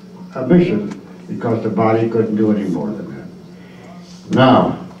 25 missions, because the body couldn't do any more than that.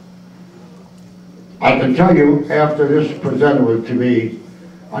 Now, I can tell you, after this presented to me,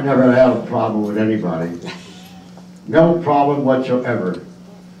 I never had a problem with anybody. No problem whatsoever.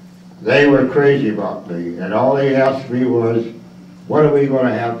 They were crazy about me, and all they asked me was, what are we going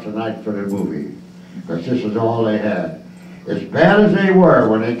to have tonight for the movie? Because this is all they had. As bad as they were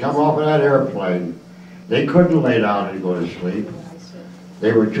when they come off of that airplane, they couldn't lay down and go to sleep.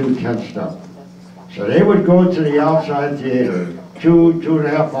 They were too tensed up. So they would go to the outside theater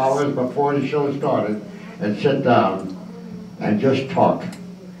 2.5 hours before the show started and sit down and just talk.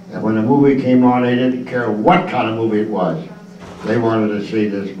 And when the movie came on, they didn't care what kind of movie it was. They wanted to see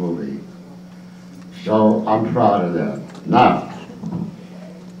this movie. So I'm proud of that. Now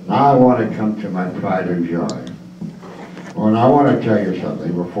I want to come to my pride and joy. Well, and I want to tell you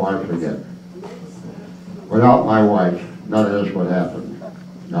something before I forget. Without my wife, none of this would happen.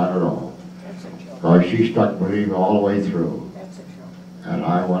 Not at all. Because she stuck with me all the way through. And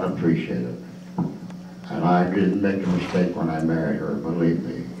I want to appreciate it. And I didn't make a mistake when I married her, believe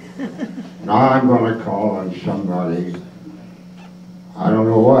me. Now I'm going to call on somebody, I don't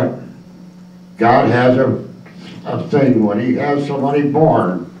know what. God has a thing when he has somebody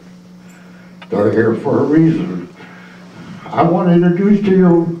born. They're here for a reason. I want to introduce to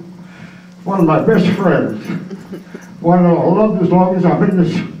you one of my best friends. One that I'll love as long as I'm in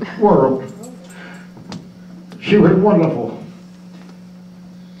this world. She was wonderful.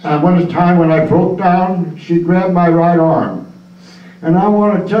 And one time when I broke down, she grabbed my right arm. And I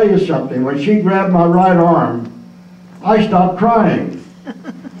want to tell you something. When she grabbed my right arm, I stopped crying.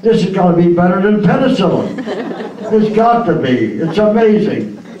 This is going to be better than penicillin. It's got to be. It's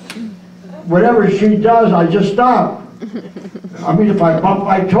amazing. Whatever she does, I just stop. I mean, if I bump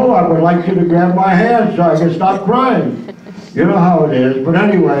my toe, I would like you to grab my hand so I can stop crying. You know how it is. But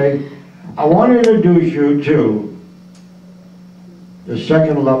anyway, I want to introduce you to the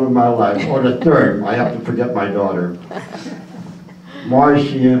second love of my life, or the third. I have to forget my daughter.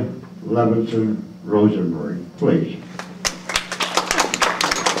 Marci Levinson Rosenberg, please.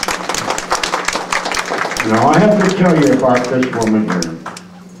 Now I have to tell you about this woman here.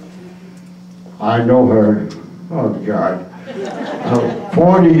 I know her, oh God,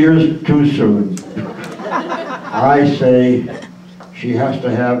 40 years too soon. I say she has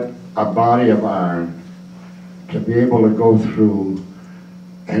to have a body of iron to be able to go through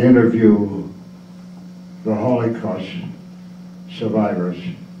and interview the Holocaust survivors,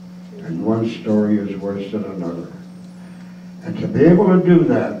 and one story is worse than another. And to be able to do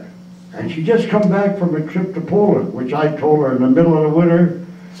that, and she just come back from a trip to Poland, which I told her in the middle of the winter,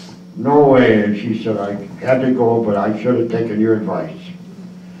 no way, and she said, I had to go, but I should have taken your advice.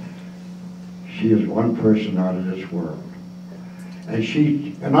 She is one person out of this world.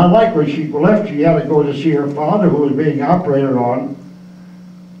 And I like when she left, she had to go to see her father who was being operated on,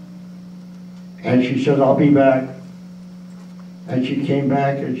 and she said, I'll be back. And she came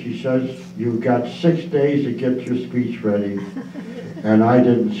back and she says, you've got 6 days to get your speech ready. And I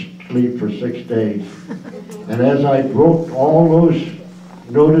didn't sleep for 6 days. And as I wrote all those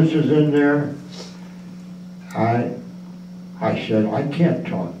notices in there, I said, I can't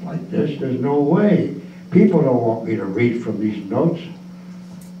talk like this. There's no way. People don't want me to read from these notes.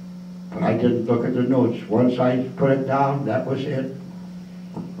 But I didn't look at the notes. Once I put it down, that was it.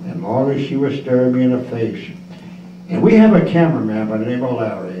 And long as she was staring me in the face. And we have a cameraman by the name of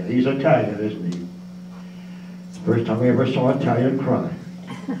Larry. He's Italian, isn't he? First time I ever saw an Italian cry.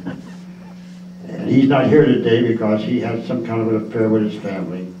 And he's not here today because he had some kind of an affair with his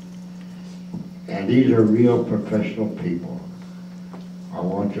family. And these are real professional people. I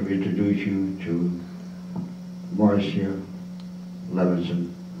want to introduce you to Marci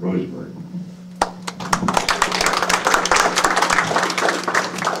Rosenberg.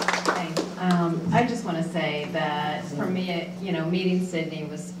 Thanks. I just want to say that for me, meeting Sidney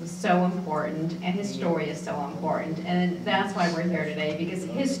was so important, and his story is so important, and that's why we're here today, because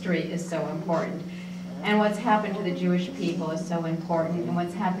history is so important. And what's happened to the Jewish people is so important, and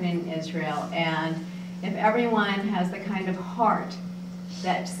what's happening in Israel. And if everyone has the kind of heart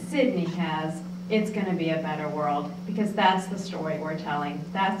that Sidney has, it's going to be a better world, because that's the story we're telling.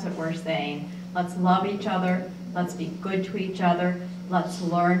 That's what we're saying. Let's love each other. Let's be good to each other. Let's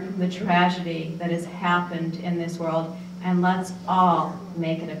learn from the tragedy that has happened in this world, and let's all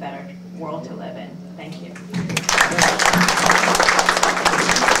make it a better world to live in. Thank you.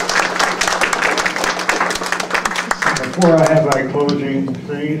 Before I have my closing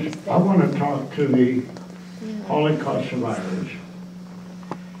things, I want to talk to the Holocaust survivors.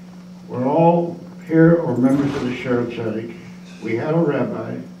 We're all here or members of the Sheriff's Tzedek. We had a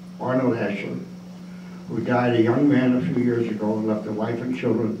rabbi, Arnold Asher, who died a young man a few years ago and left a wife and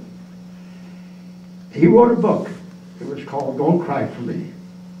children. He wrote a book. It was called Don't Cry for Me.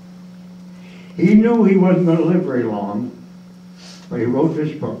 He knew he wasn't going to live very long, but he wrote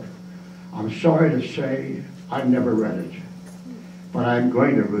this book. I'm sorry to say I never read it, but I'm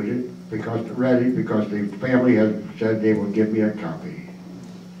going to read it because the family has said they will give me a copy.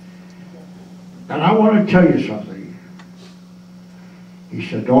 And I want to tell you something. He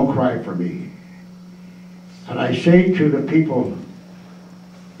said, don't cry for me. And I say to the people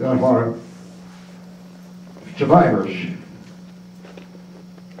that are survivors,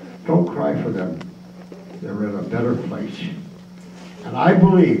 don't cry for them. They're in a better place. And I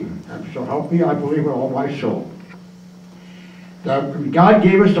believe, and so help me, I believe with all my soul, that when God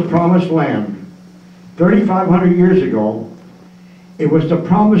gave us the promised land 3,500 years ago, it was the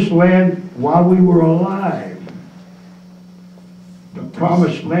promised land while we were alive. The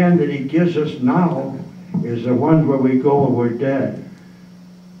promised land that he gives us now is the one where we go when we're dead.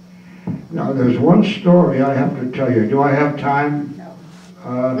 Now there's one story I have to tell you. Do I have time?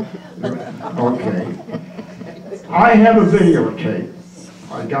 No. Okay. I have a videotape.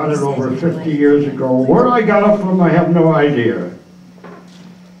 I got it over 50 years ago. Where I got it from, I have no idea.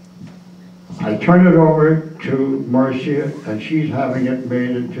 I turn it over to Marci, and she's having it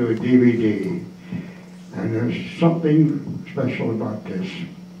made into a DVD. And there's something special about this.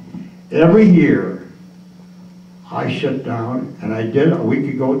 Every year, I sit down, and I did a week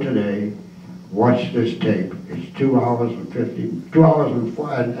ago today, watch this tape. It's 2 hours and 30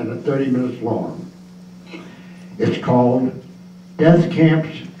 minutes long. It's called Death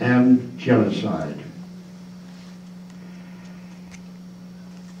Camps and Genocide.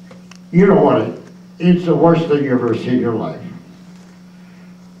 You know what? It's the worst thing you ever seen in your life.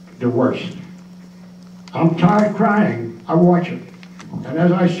 The worst. I'm tired crying. I watch it. And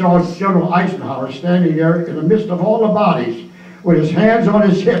as I saw General Eisenhower standing there in the midst of all the bodies with his hands on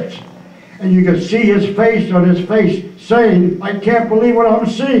his hips, and you could see his face on his face saying, I can't believe what I'm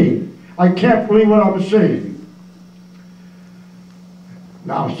seeing. I can't believe what I'm seeing.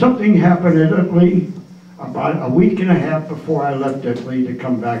 Now, something happened in Italy about a week and a half before I left Italy to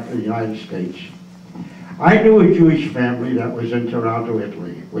come back to the United States. I knew a Jewish family that was in Toronto,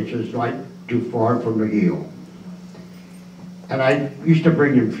 Italy, which is right too far from the heel. And I used to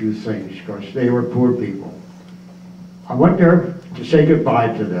bring them a few things because they were poor people. I went there to say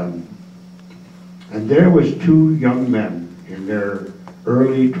goodbye to them. And there was 2 young men in their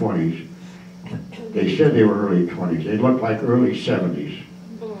early 20s. They said they were early 20s. They looked like early 70s.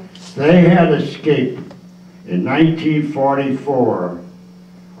 They had escaped in 1944,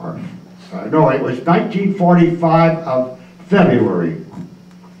 no, it was 1945 of February.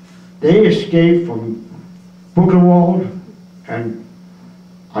 They escaped from Buchenwald and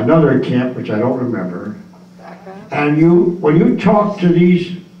another camp, which I don't remember. And when you talk to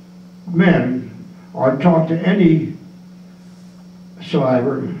these men, or talk to any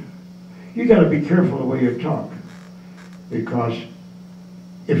survivor, you got to be careful the way you talk, because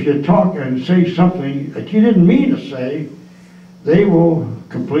if you talk and say something that you didn't mean to say, they will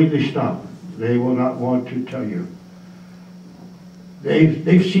completely stop. They will not want to tell you.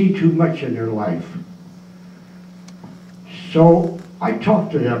 They've seen too much in their life. So I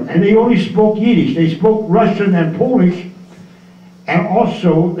talked to them, and they only spoke Yiddish. They spoke Russian and Polish, and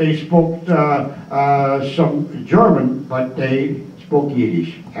also they spoke some German, but they spoke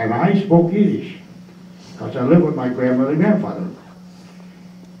Yiddish. And I spoke Yiddish, because I lived with my grandmother and grandfather.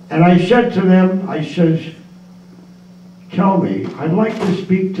 And I said to them, I says, tell me, I'd like to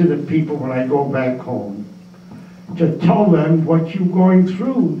speak to the people when I go back home, to tell them what you're going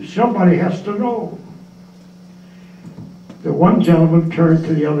through. Somebody has to know. The one gentleman turned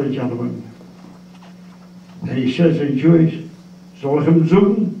to the other gentleman, and he says in Jewish, soll ich ihm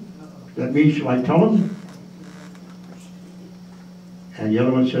sagen? That means, shall I tell him? And the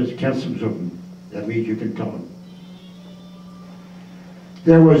other one says, kannst du ihm sagen? That means you can tell him.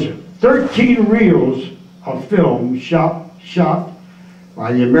 There was 13 reels of film shot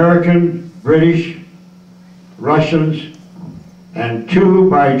by the American, British, Russians, and 2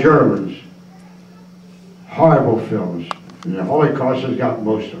 by Germans. Horrible films. And the Holocaust has got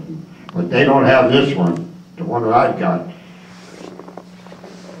most of them. But they don't have this one, the one that I've got.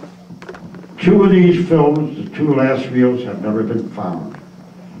 2 of these films, the 2 last reels, have never been found.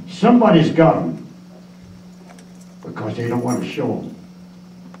 Somebody's got them because they don't want to show them.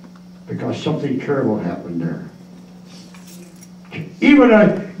 Because something terrible happened there.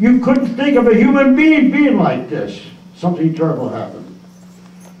 Even you couldn't think of a human being like this. Something terrible happened.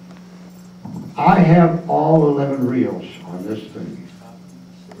 I have all 11 reels on this thing.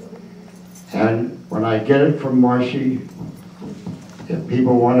 And when I get it from Marci, if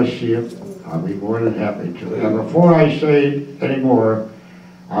people want to see it, I'll be more than happy to. And before I say any more,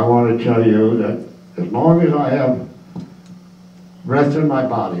 I want to tell you that as long as I have breath in my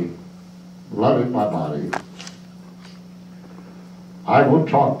body, blood in my body, I will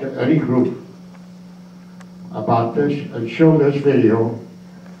talk to any group about this and show this video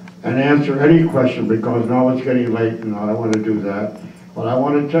and answer any question, because now it's getting late and I don't want to do that. But I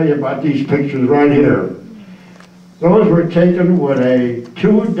want to tell you about these pictures right here. Those were taken with a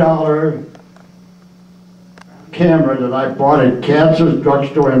 $2 camera that I bought at Katz's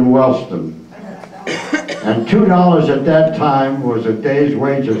drugstore in Wellston. And $2 at that time was a day's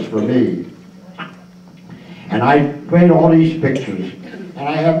wages for me. And I made all these pictures, and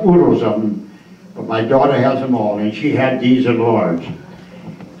I have oodles of them, but my daughter has them all, and she had these enlarged.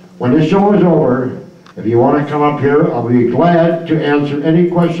 When the show is over, if you want to come up here, I'll be glad to answer any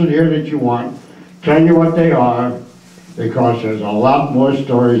question here that you want, tell you what they are, because there's a lot more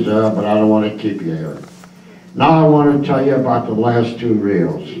stories there, but I don't want to keep you here. Now I want to tell you about the last 2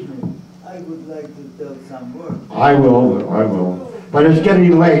 reels. I would like to tell some words. I will. But it's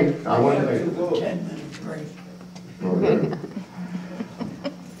getting late. I want to. Okay.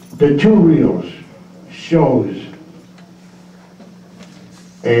 The 2 reels shows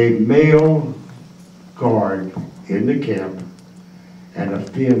a male guard in the camp and a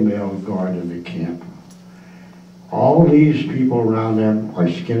female guard in the camp. All these people around them are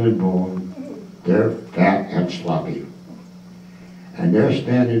skin and bone. They're fat and sloppy. And they're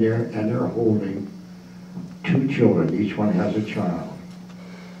standing there and they're holding 2 children. Each one has a child.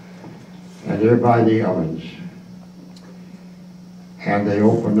 And they're by the ovens. And they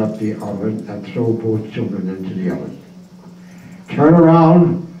open up the oven and throw both children into the oven. Turn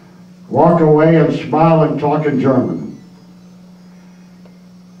around, walk away and smile and talk in German.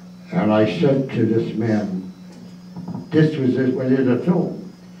 And I said to this man, this was a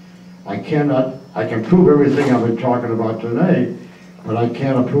film. I can prove everything I've been talking about today, but I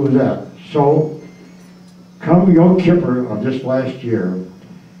can't prove that. So, come Yom Kippur of this last year,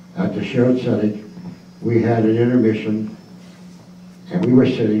 at the Shared Tzedek, we had an intermission, and we were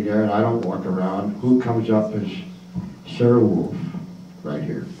sitting there, and I don't walk around. Who comes up is Sarah Wolf, right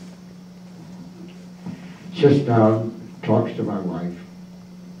here. Sits down, talks to my wife.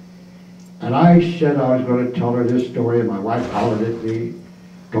 And I said I was going to tell her this story, and my wife hollered at me,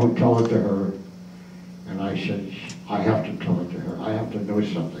 don't tell it to her. And I said, I have to tell it to her. I have to know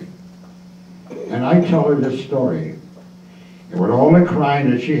something. And I tell her this story. And with all the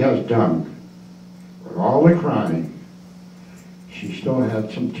crying that she has done, with all the crying, she still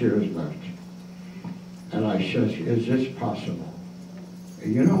had some tears left. And I said, is this possible?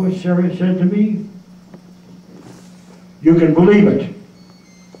 And you know what Sarah said to me? You can believe it.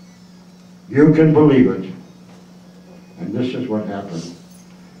 You can believe it. And this is what happened.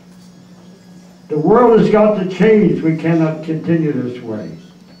 The world has got to change. We cannot continue this way.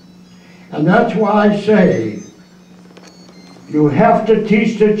 And that's why I say, you have to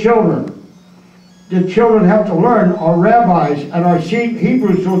teach the children. The children have to learn. Our rabbis and our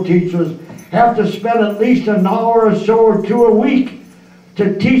Hebrew school teachers have to spend at least an hour or so or 2 a week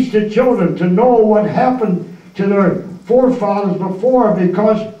to teach the children, to know what happened to their forefathers before,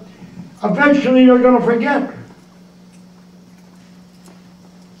 because eventually they're going to forget.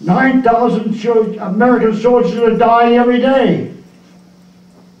 9,000 American soldiers are dying every day.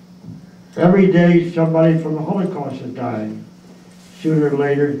 Every day somebody from the Holocaust is dying. sooner or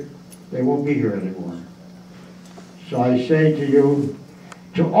later, they won't be here anymore. So I say to you,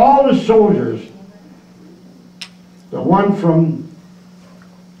 to all the soldiers, the one from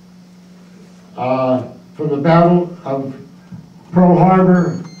the Battle of Pearl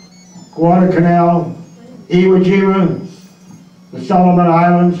Harbor, Guadalcanal, Iwo Jima, the Solomon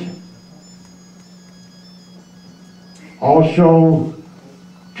Islands, also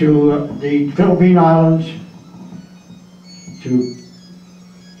to the Philippine Islands, to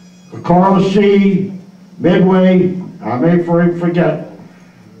the Coral Sea, Midway, I may forget,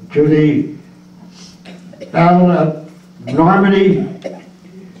 to the Battle of Normandy,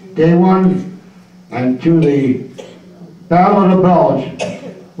 Day 1, and to the Battle of the Bulge,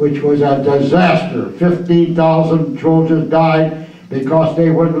 which was a disaster. 15,000 soldiers died because they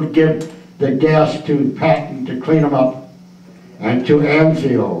wouldn't give the gas to Patton to clean them up, and to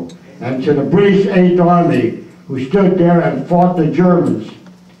Anzio, and to the British 8th Army, who stood there and fought the Germans,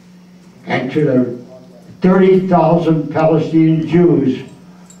 and to the 30,000 Palestinian Jews,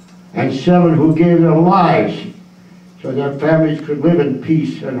 and 7 who gave their lives so their families could live in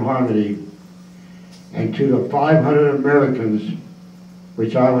peace and harmony, and to the 500 Americans,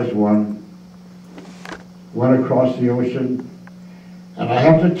 which I was one, went across the ocean. And I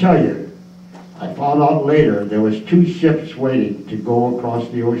have to tell you, I found out later there was 2 ships waiting to go across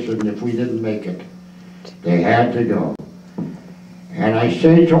the ocean if we didn't make it. They had to go. And I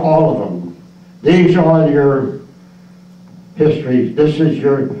say to all of them, these are your history. This is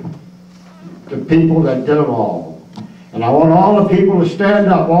the people that did it all. And I want all the people to stand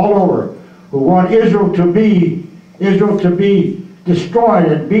up all over who want Israel to be destroyed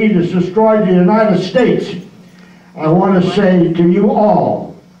and be destroyed in the United States. I want to say to you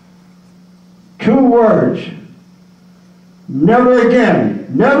all 2 words: never again,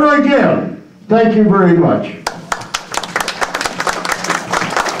 never again. Thank you very much.